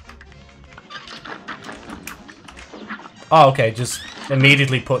 Oh, okay, just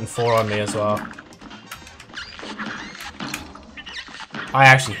immediately putting 4 on me as well. I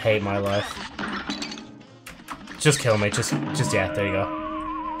actually hate my life. Just kill me, just yeah, there you go.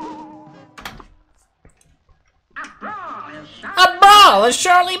 A ball is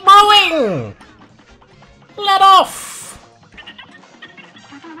surely brewing! Let off!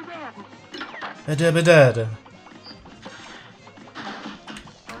 A-da-ba-da-da.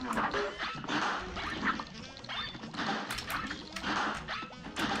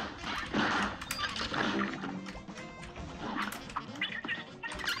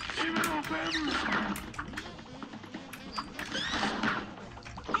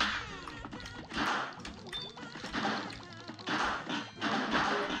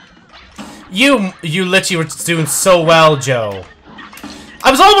 You literally were doing so well, Joe. I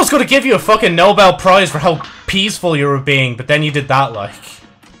was almost going to give you a fucking Nobel Prize for how peaceful you were being, but then you did that, like.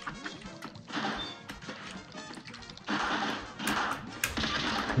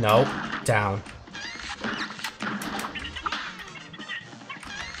 No, down.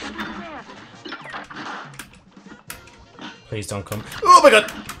 Please don't come. Oh my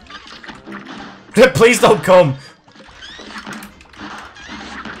god! Please don't come!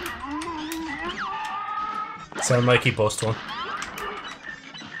 Sound like he bust one.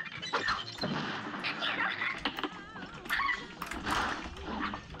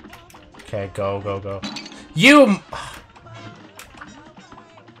 Okay, go, go, go. You!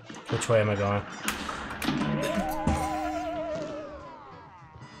 Which way am I going?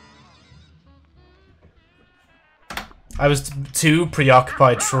 I was too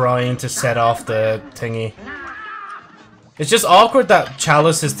preoccupied trying to set off the thingy. It's just awkward that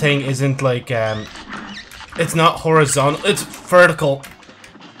Chalice's thing isn't like, it's not horizontal, it's vertical.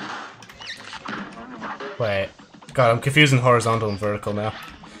 Wait. God, I'm confusing horizontal and vertical now.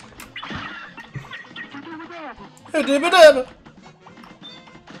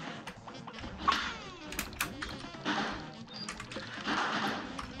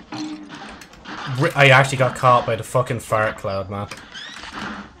 I actually got caught by the fucking fart cloud, man.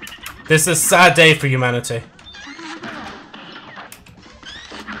 This is a sad day for humanity.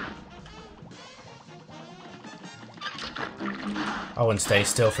 I wouldn't stay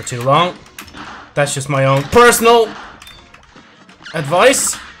still for too long. That's just my own personal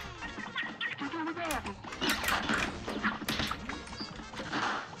advice.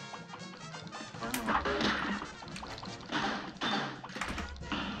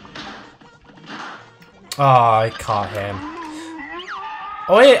 Oh, I caught him.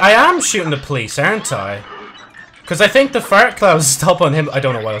 Oh wait, I am shooting the police, aren't I? Because I think the fart clouds stop on him. I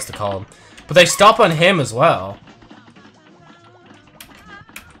don't know what else to call him. But they stop on him as well.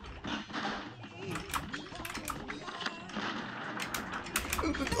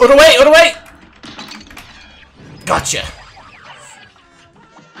 Other way! Other way! Gotcha!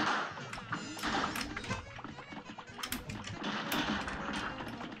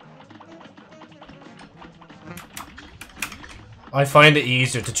 I find it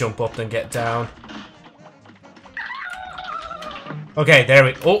easier to jump up than get down. Okay, there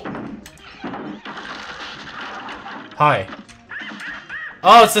we... Oh! Hi.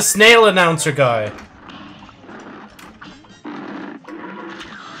 Oh, it's the snail announcer guy.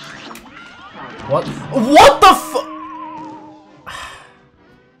 What? What the fu-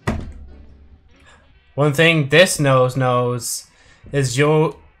 One thing this knows is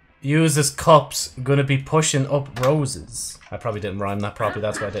use as cups gonna be pushing up roses. I probably didn't rhyme that properly,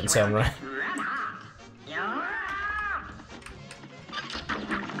 that's why it didn't sound right.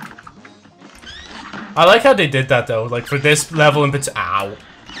 I like how they did that though, like for this level in particular. Ow.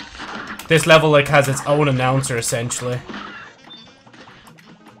 This level like has its own announcer essentially.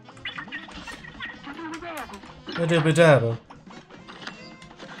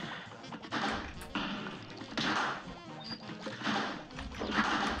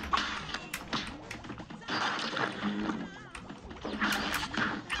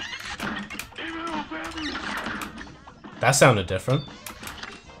 That sounded different.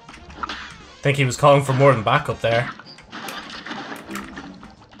 I think he was calling for more than backup there.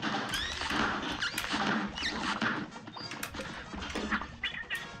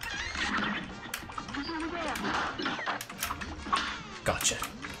 Gotcha.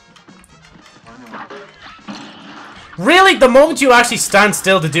 Really? The moment you actually stand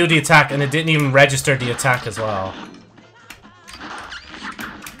still to do the attack and it didn't even register the attack as well.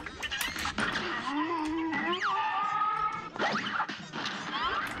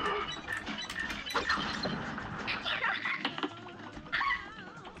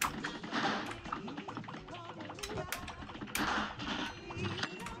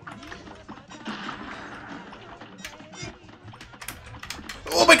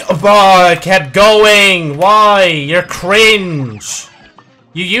 Oh, it kept going! Why? You're cringe!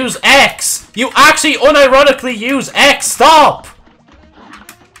 You use X! You actually unironically use X! Stop!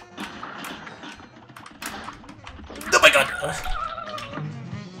 Oh my god!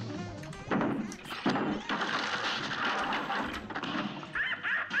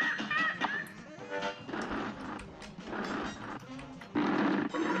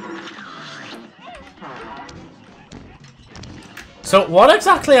 So what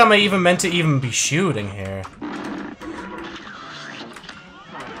exactly am I even meant to even be shooting here?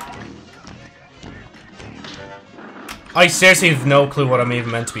 I seriously have no clue what I'm even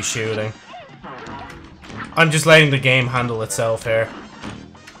meant to be shooting. I'm just letting the game handle itself here.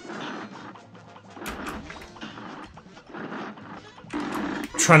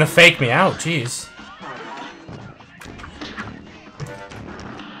 Trying to fake me out, jeez.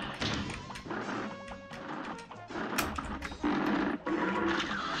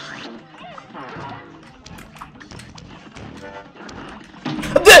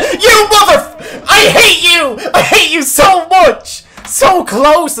 You mother... I hate you! I hate you so much! So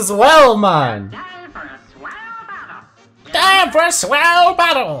close as well, man! Time for a swell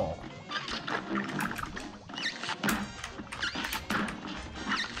battle!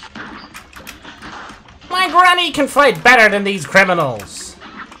 My granny can fight better than these criminals!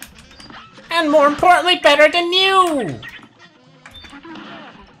 And more importantly, better than you!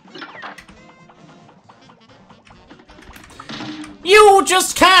 You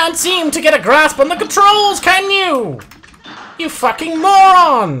just can't seem to get a grasp on the controls, can you? You fucking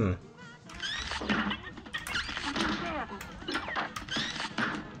moron!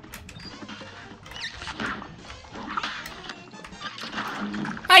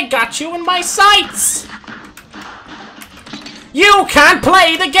 I got you in my sights! You can't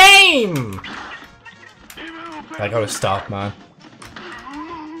play the game! I gotta stop, man.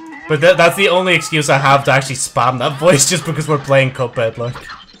 But that's the only excuse I have to actually spam that voice, just because we're playing Cuphead, like.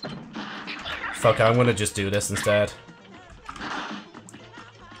 Fuck, I'm gonna just do this instead.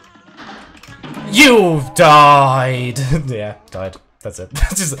 You've died! Yeah, died. That's it.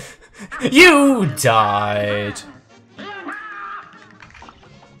 Just, you died!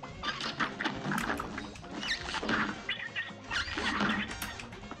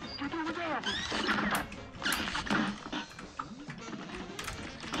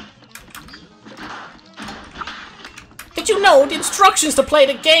 Did you know the instructions to play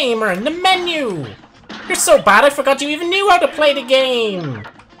the game are in the menu? You're so bad I forgot you even knew how to play the game!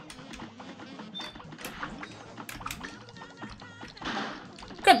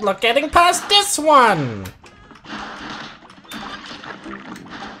 Good luck getting past this one!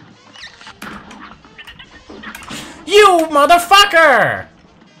 You motherfucker!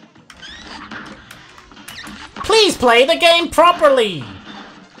 Please play the game properly!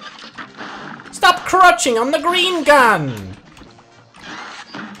 Stop crouching on the green gun!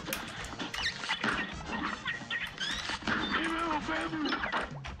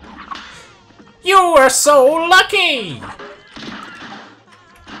 You are so lucky!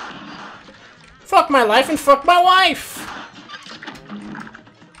 Fuck my life and fuck my wife!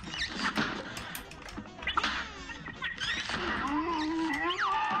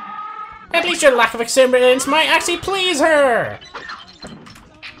 At least your lack of experience might actually please her!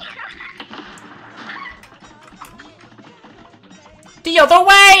 The other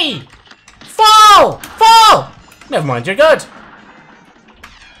way! Fall! Fall! Never mind, you're good.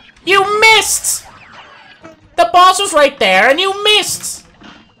 You missed! The boss was right there and you missed!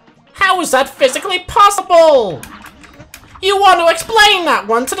 How is that physically possible? You want to explain that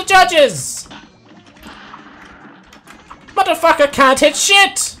one to the judges! Motherfucker can't hit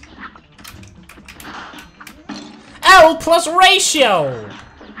shit! L plus ratio!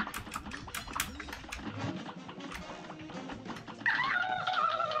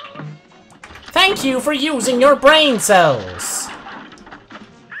 Thank you for using your brain cells!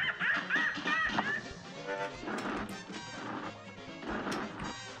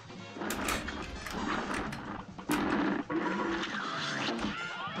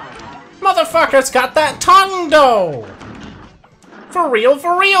 Motherfucker's got that tongue though! For real,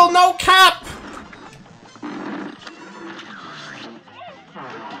 no cap!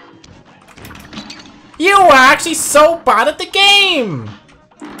 You are actually so bad at the game!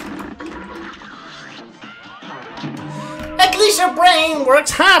 At least your brain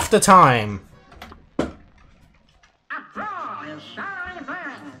works half the time!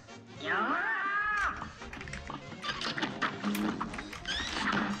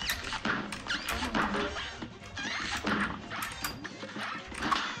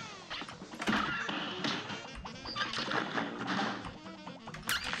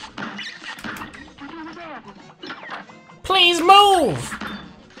 Please move!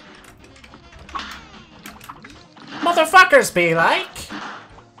 Motherfuckers be like.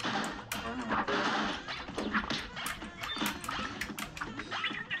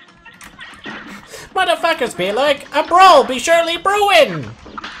 Motherfuckers be like, a brawl be surely brewing!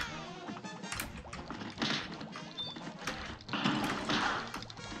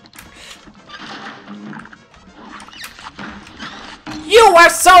 You are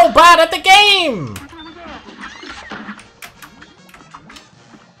so bad at the game!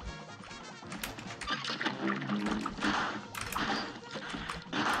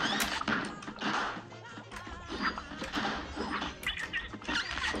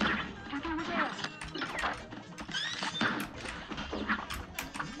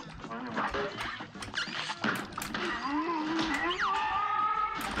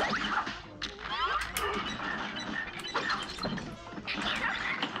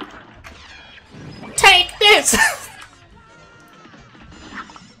 Take this!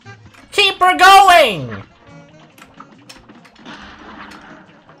 Keep her going!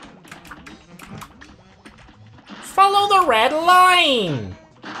 Follow the red line!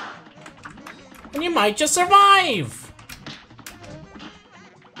 And you might just survive!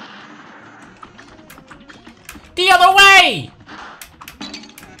 The other way!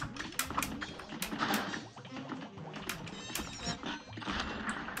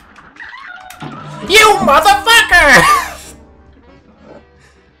 You motherfucker!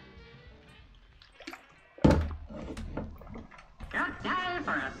 Good day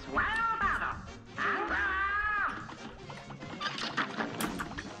for a swell battle.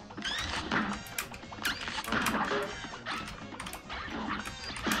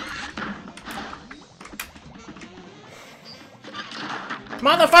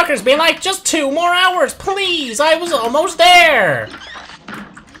 Motherfuckers be like, just 2 more hours, please! I was almost there!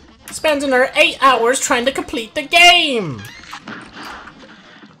 Spends another 8 hours trying to complete the game!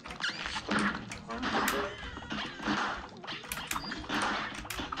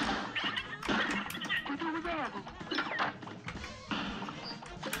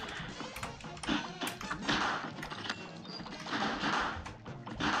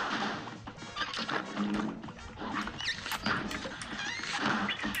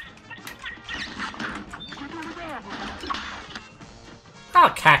 I'll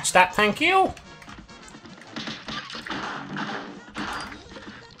catch that, thank you.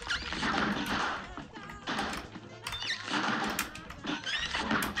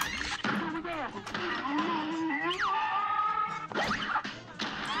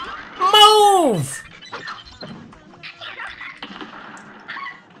 Move!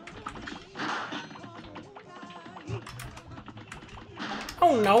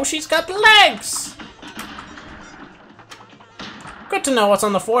 Oh no, she's got legs! Good to know what's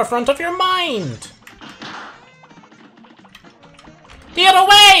on the forefront of your mind. The other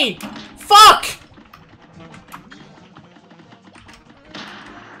way! Fuck!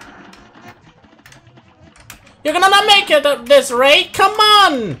 You're gonna not make it at this rate, come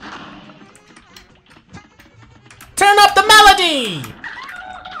on! Turn up the melody!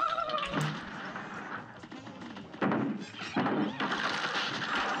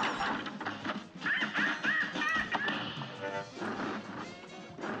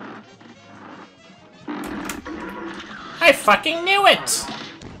 I fucking knew it!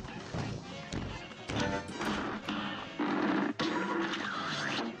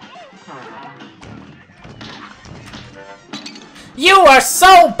 You are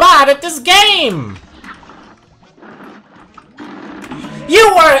so bad at this game! You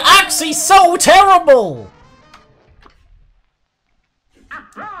are actually so terrible! A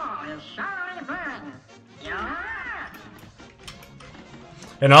brawl is surely brewing. Yeah.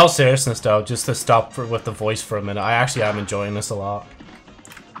 In all seriousness though, just to stop with the voice for a minute, I actually am enjoying this a lot.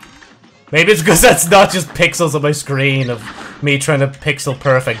 Maybe it's because that's not just pixels on my screen of me trying to pixel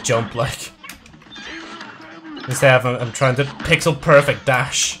perfect jump like. Instead of I'm trying to pixel perfect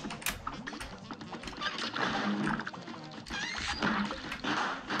dash.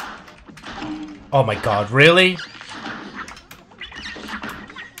 Oh my god, really?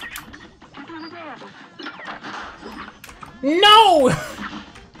 No!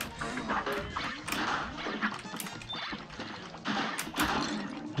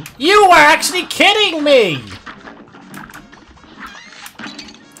 You are actually kidding me!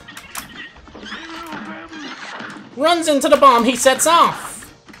 Runs into the bomb he sets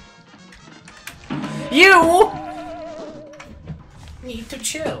off. You need to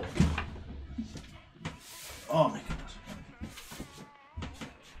chill. Oh my god.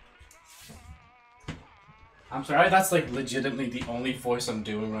 I'm sorry, that's like legitimately the only voice I'm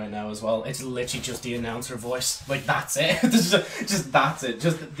doing right now as well. It's literally just the announcer voice. Like, that's it. just that's it.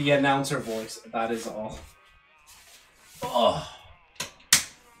 Just the announcer voice. That is all. Oh.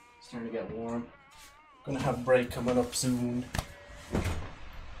 It's starting to get warm. Gonna have a break coming up soon.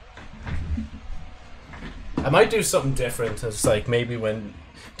 I might do something different. It's like maybe when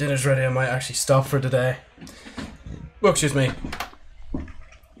dinner's ready I might actually stop for today. Oh, excuse me.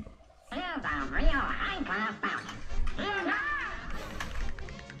 Here's a real high-class bout. Here's a...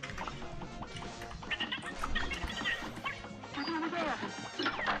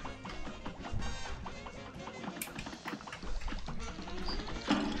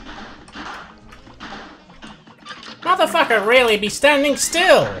 Motherfucker really be standing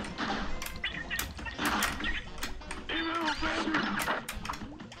still!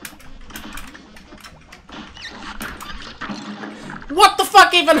 What the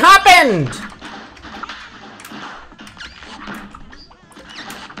fuck even happened?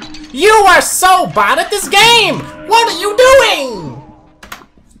 You are so bad at this game! What are you doing?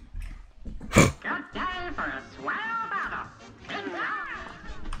 Good day for a swell battle. Enjoy!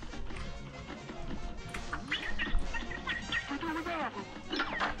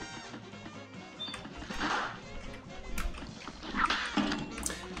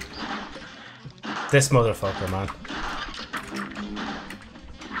 This motherfucker, man.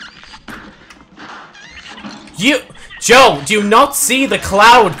 Joe, do you not see the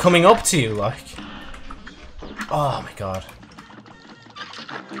cloud coming up to you, like? Oh my god.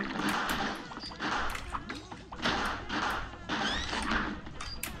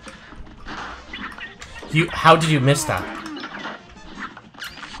 How did you miss that?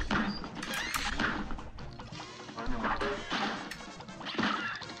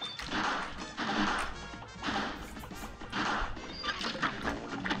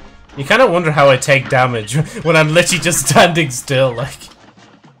 You kind of wonder how I take damage when I'm literally just standing still, like.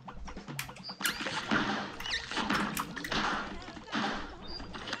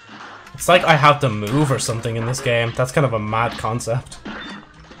 It's like I have to move or something in this game. That's kind of a mad concept.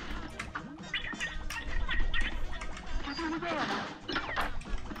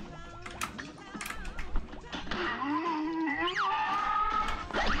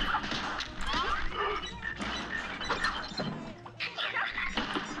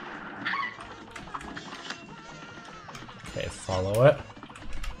 Okay, follow it.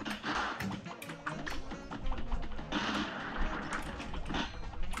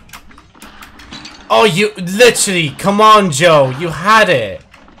 Oh, you literally, come on, Joe, you had it.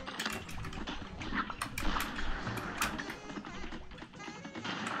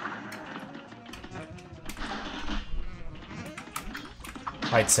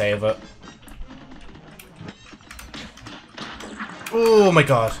 I'd save it. Oh my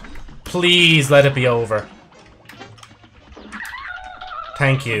god. Please let it be over.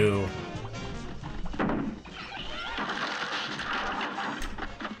 Thank you.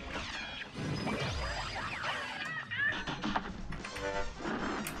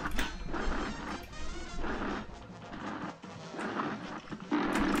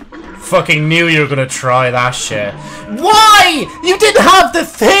 Fucking knew you were gonna try that shit. Why? You didn't have the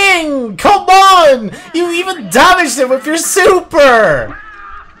thing! Come on! You even damaged it with your super!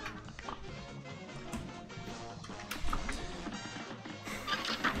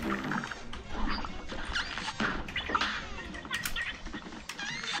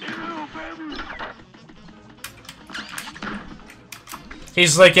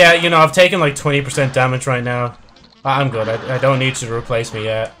 He's like, yeah, you know, I've taken like 20% damage right now. I'm good. I don't need you to replace me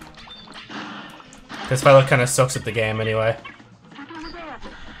yet. This fella kind of sucks at the game anyway.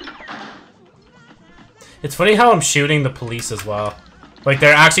 It's funny how I'm shooting the police as well. Like,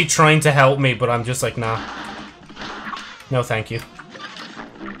 they're actually trying to help me, but I'm just like, nah. No, thank you.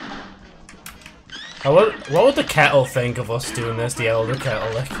 What would the kettle think of us doing this, the elder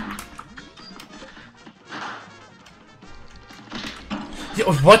kettle, like?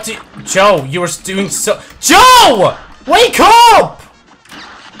 What do you... Joe, you were doing so... Joe! Wake up!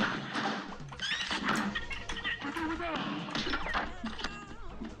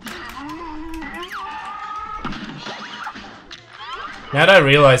 Now that I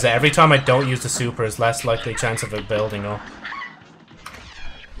realize that every time I don't use the super is less likely chance of it building up.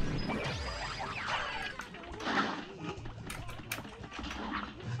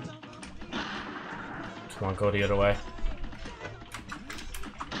 Come on, go the other way.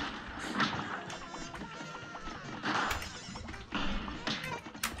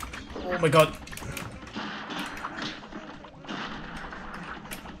 Oh my god.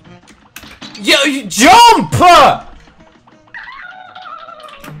 Yo, you jump!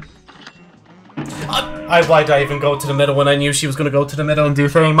 Why did I even go to the middle when I knew she was gonna go to the middle and do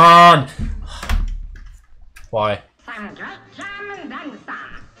thing, man? Why? Some great jam and then some.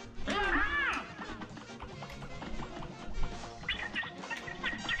 Hee-haw!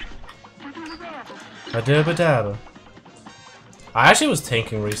 Adabadaba. I actually was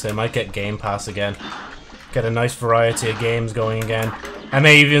thinking recently I might get Game Pass again. Get a nice variety of games going again. I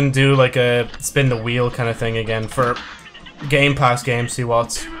may even do like a spin the wheel kind of thing again for Game Pass games, see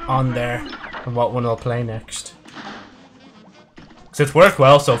what's on there and what one I'll play next. Cause it's worked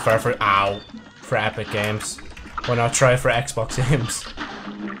well so far for Epic Games. Why not try for Xbox games?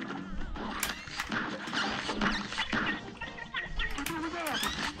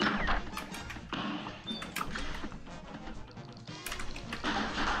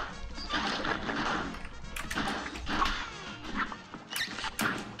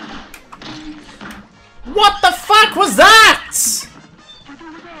 What the fuck was that?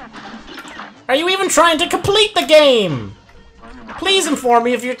 Are you even trying to complete the game? Please inform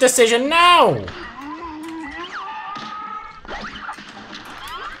me of your decision now.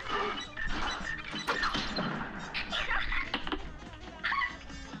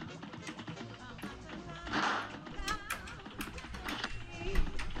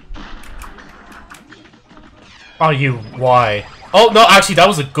 Why? Oh, no, actually, that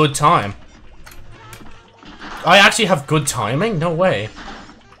was a good time. I actually have good timing? No way.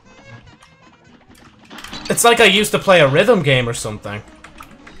 It's like I used to play a rhythm game or something.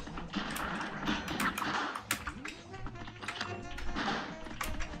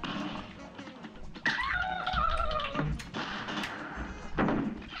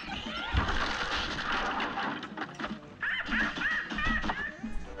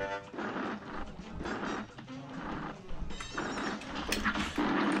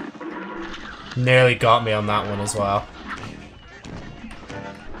 Nearly got me on that one as well.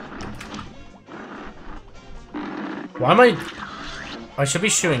 Why am I should be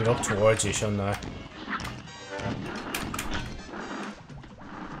shooting up towards you, shouldn't I?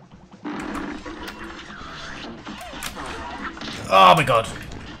 Oh my god.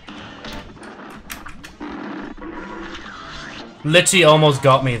 Literally almost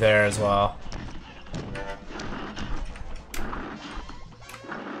got me there as well.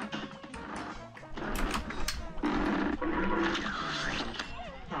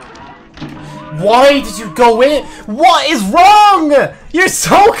 Why did you go in? What is wrong? You're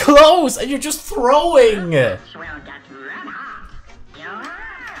so close and you're just throwing. We'll get red hot. You're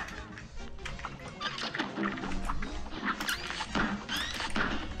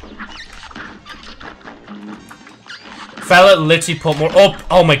Fella literally put more up.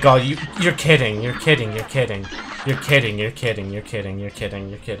 Oh my god, you're kidding. You're kidding. You're kidding. You're kidding. You're kidding. You're kidding. You're kidding.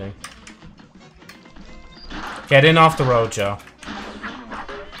 You're kidding. Get in off the road, Joe.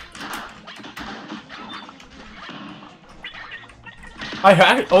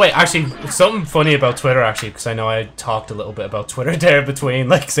 Oh wait, actually, something funny about Twitter, actually, because I know I talked a little bit about Twitter there between,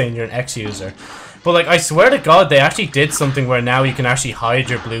 like, saying you're an ex-user. But, like, I swear to God, they actually did something where now you can actually hide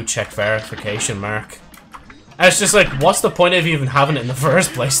your blue check verification mark. And it's just like, what's the point of even having it in the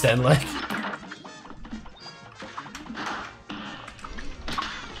first place then, like?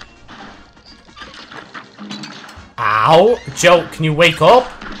 Ow! Joe, can you wake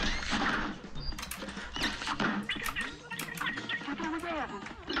up?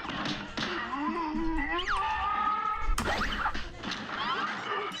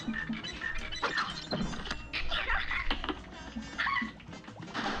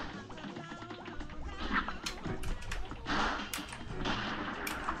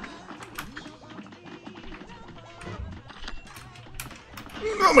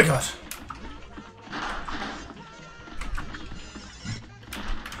 Oh my god.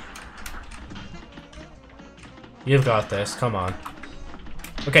 You've got this, come on.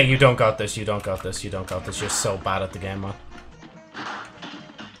 Okay, you don't got this, you don't got this, you don't got this. You're so bad at the game, man.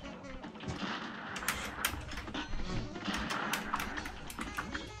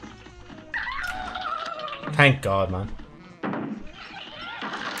 Thank God, man.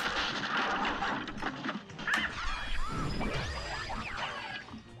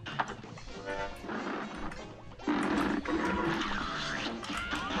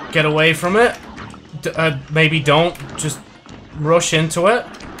 Get away from it. Maybe don't. Just rush into it.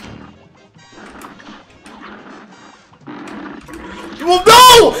 Well,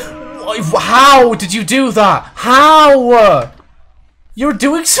 no! How did you do that? How? You're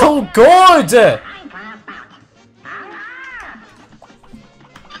doing so good!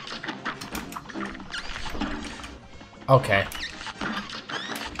 Okay.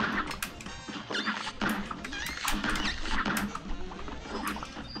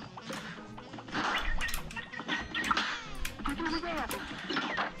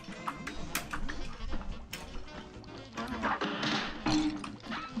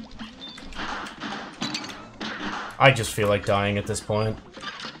 I just feel like dying at this point.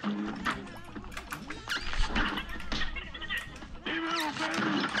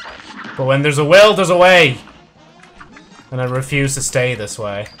 But when there's a will, there's a way! And I refuse to stay this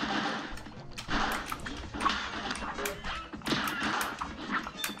way.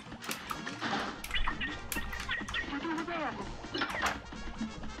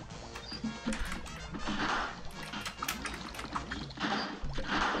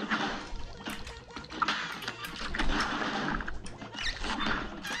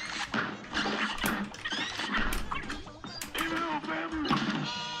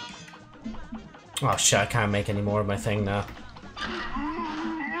 Oh shit, I can't make any more of my thing now.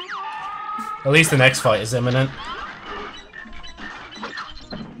 At least the next fight is imminent.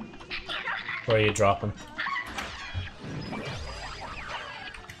 Where are you dropping?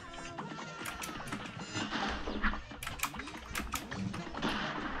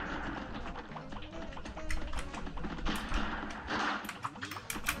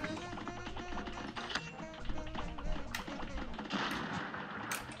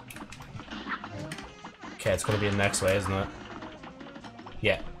 Okay, it's gonna be the next way, isn't it?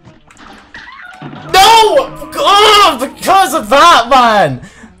 Yeah. No! Oh, because of that, man!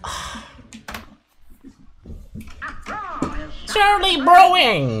 Charlie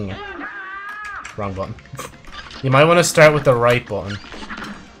Brewing! Wrong button. You might want to start with the right button.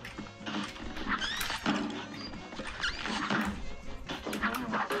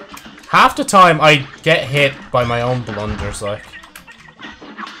 Half the time I get hit by my own blunders, like.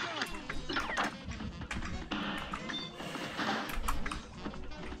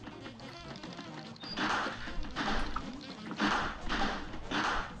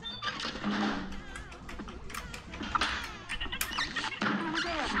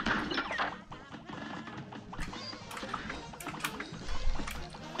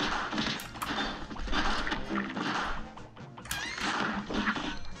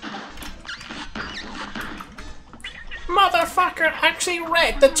 Motherfucker actually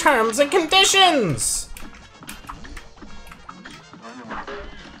read the terms and conditions!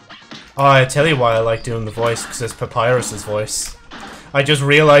 Oh, I tell you why I like doing the voice, because it's Papyrus's voice. I just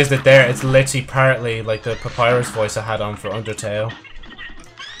realized it there, it's literally partly like the Papyrus voice I had on for Undertale.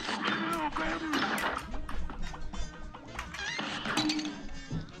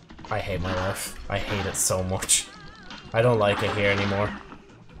 I hate my life. I hate it so much. I don't like it here anymore.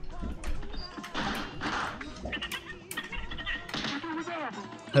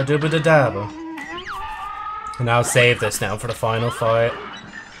 A-dubba-da-dabba. And I'll save this now for the final fight.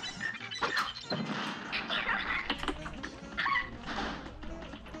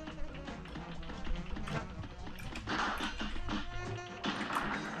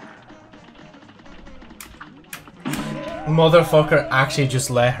 Motherfucker actually just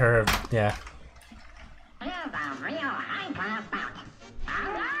let her, yeah. Here's a real high-class bout.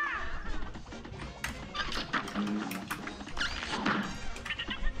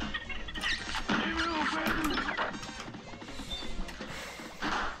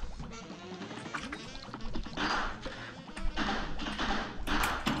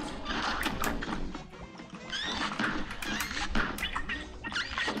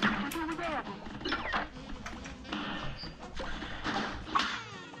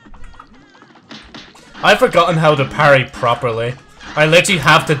 I've forgotten how to parry properly. I literally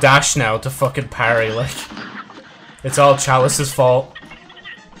have to dash now to fucking parry, like. It's all Chalice's fault.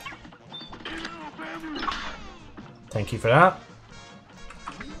 Thank you for that.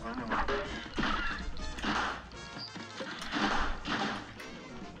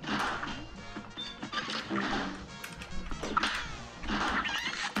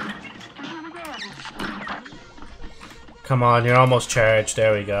 Come on, you're almost charged.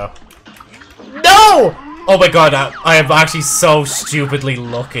 There we go. No! Oh my god, I am actually so stupidly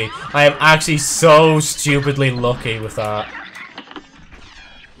lucky. I am actually so stupidly lucky with that.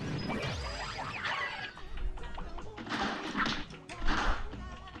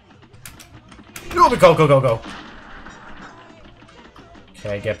 Go, go, go, go, go.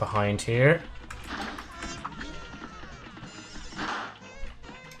 Okay, get behind here.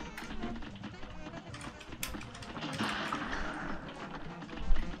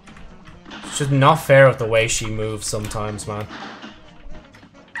 It's just not fair with the way she moves sometimes, man.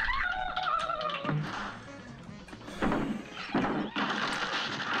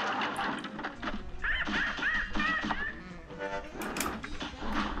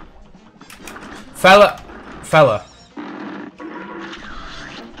 Fella.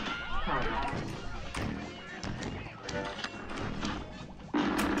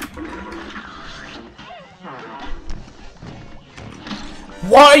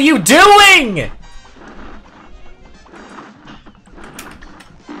 What are you doing?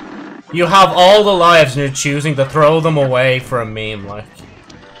 You have all the lives and you're choosing to throw them away for a meme, like.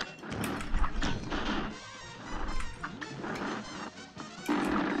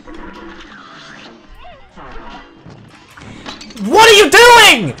 What are you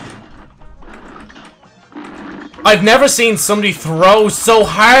doing?! I've never seen somebody throw so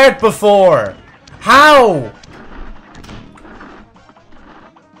hard before! How?!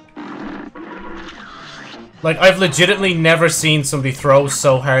 Like, I've legitimately never seen somebody throw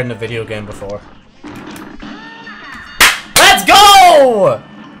so hard in a video game before. Let's go!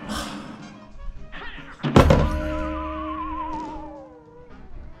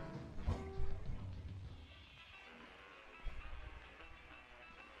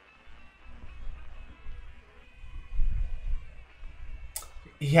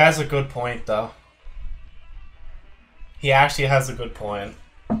 He has a good point, though. He actually has a good point.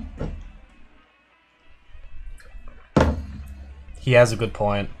 He has a good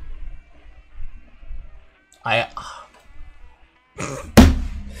point. Got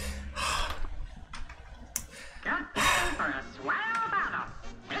time for a swell battle.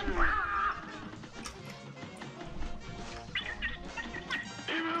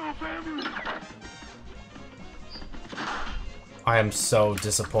 I am so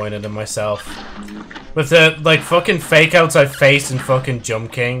disappointed in myself. With the, like, fucking fake outs I faced in fucking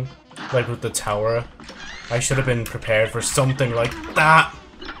Jump King. Like, with the tower. I should have been prepared for something like that.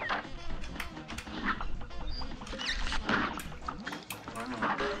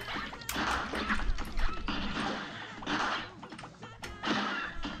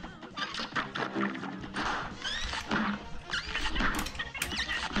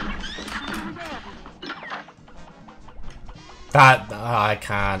 I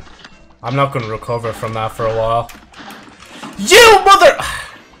can't. I'm not gonna recover from that for a while. You mother!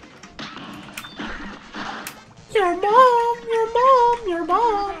 Your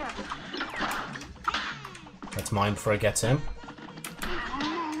mom. That's mine before it gets him.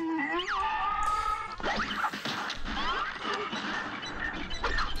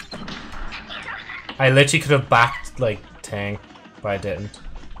 I literally could have backed, like, Tang, but I didn't.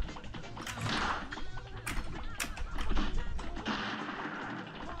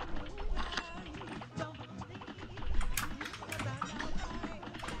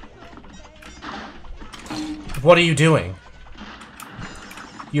 What are you doing?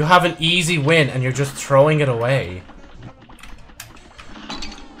 You have an easy win and you're just throwing it away.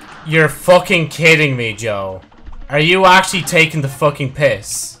 You're fucking kidding me, Joe. Are you actually taking the fucking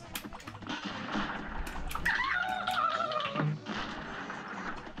piss?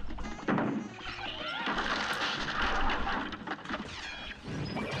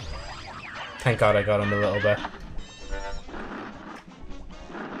 Thank God I got him a little bit.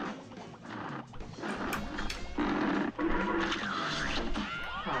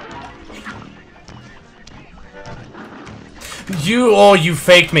 You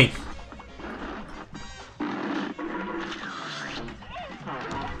faked me.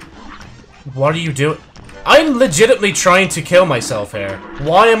 What are you doing? I'm legitimately trying to kill myself here.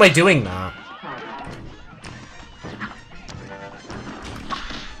 Why am I doing that?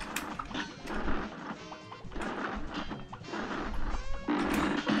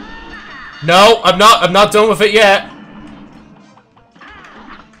 No, I'm not done with it yet.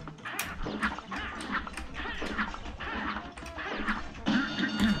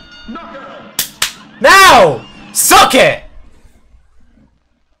 Now! Suck it!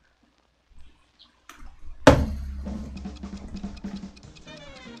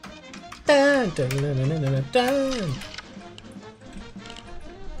 Dun, dun, dun, dun, dun, dun, dun.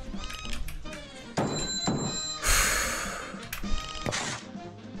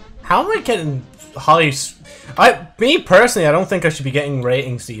 How am I getting high? Me personally, I don't think I should be getting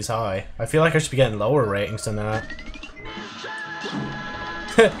ratings these high. I feel like I should be getting lower ratings than that.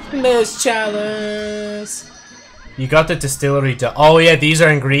 Miss Chalice! You got the distillery oh yeah, these are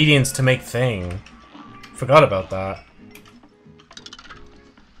ingredients to make thing. Forgot about that.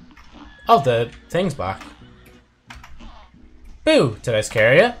 Oh, the thing's back. Boo! Did I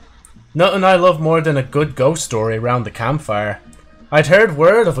scare you? Nothing I love more than a good ghost story around the campfire. I'd heard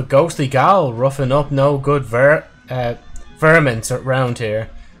word of a ghostly gal roughing up no good vermins around here.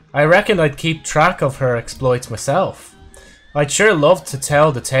 I reckoned I'd keep track of her exploits myself. I'd sure love to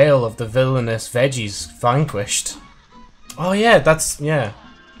tell the tale of the villainous veggies vanquished. Oh yeah, yeah.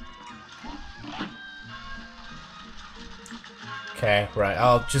 Okay, right,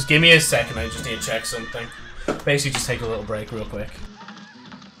 I'll just give me a second, I just need to check something. Basically just take a little break real quick.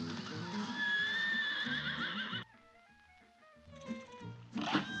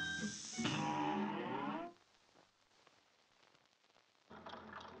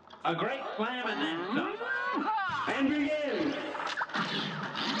 A great slam and then some. And begin.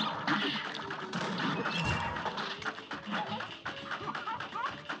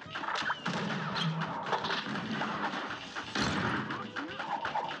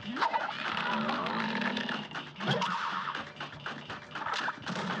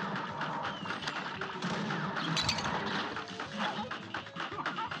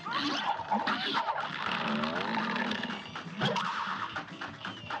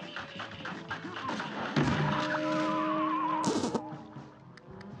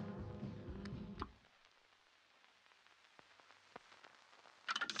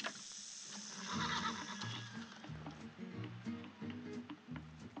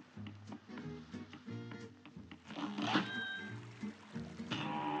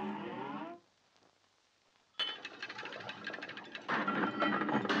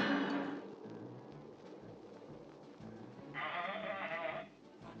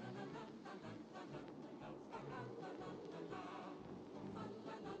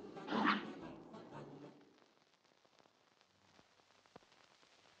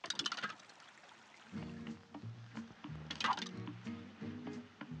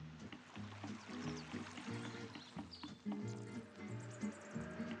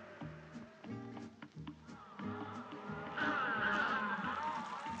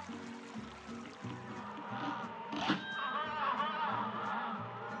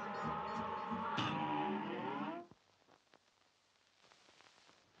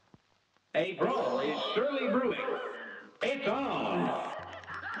 A brawl is surely brewing. It's on.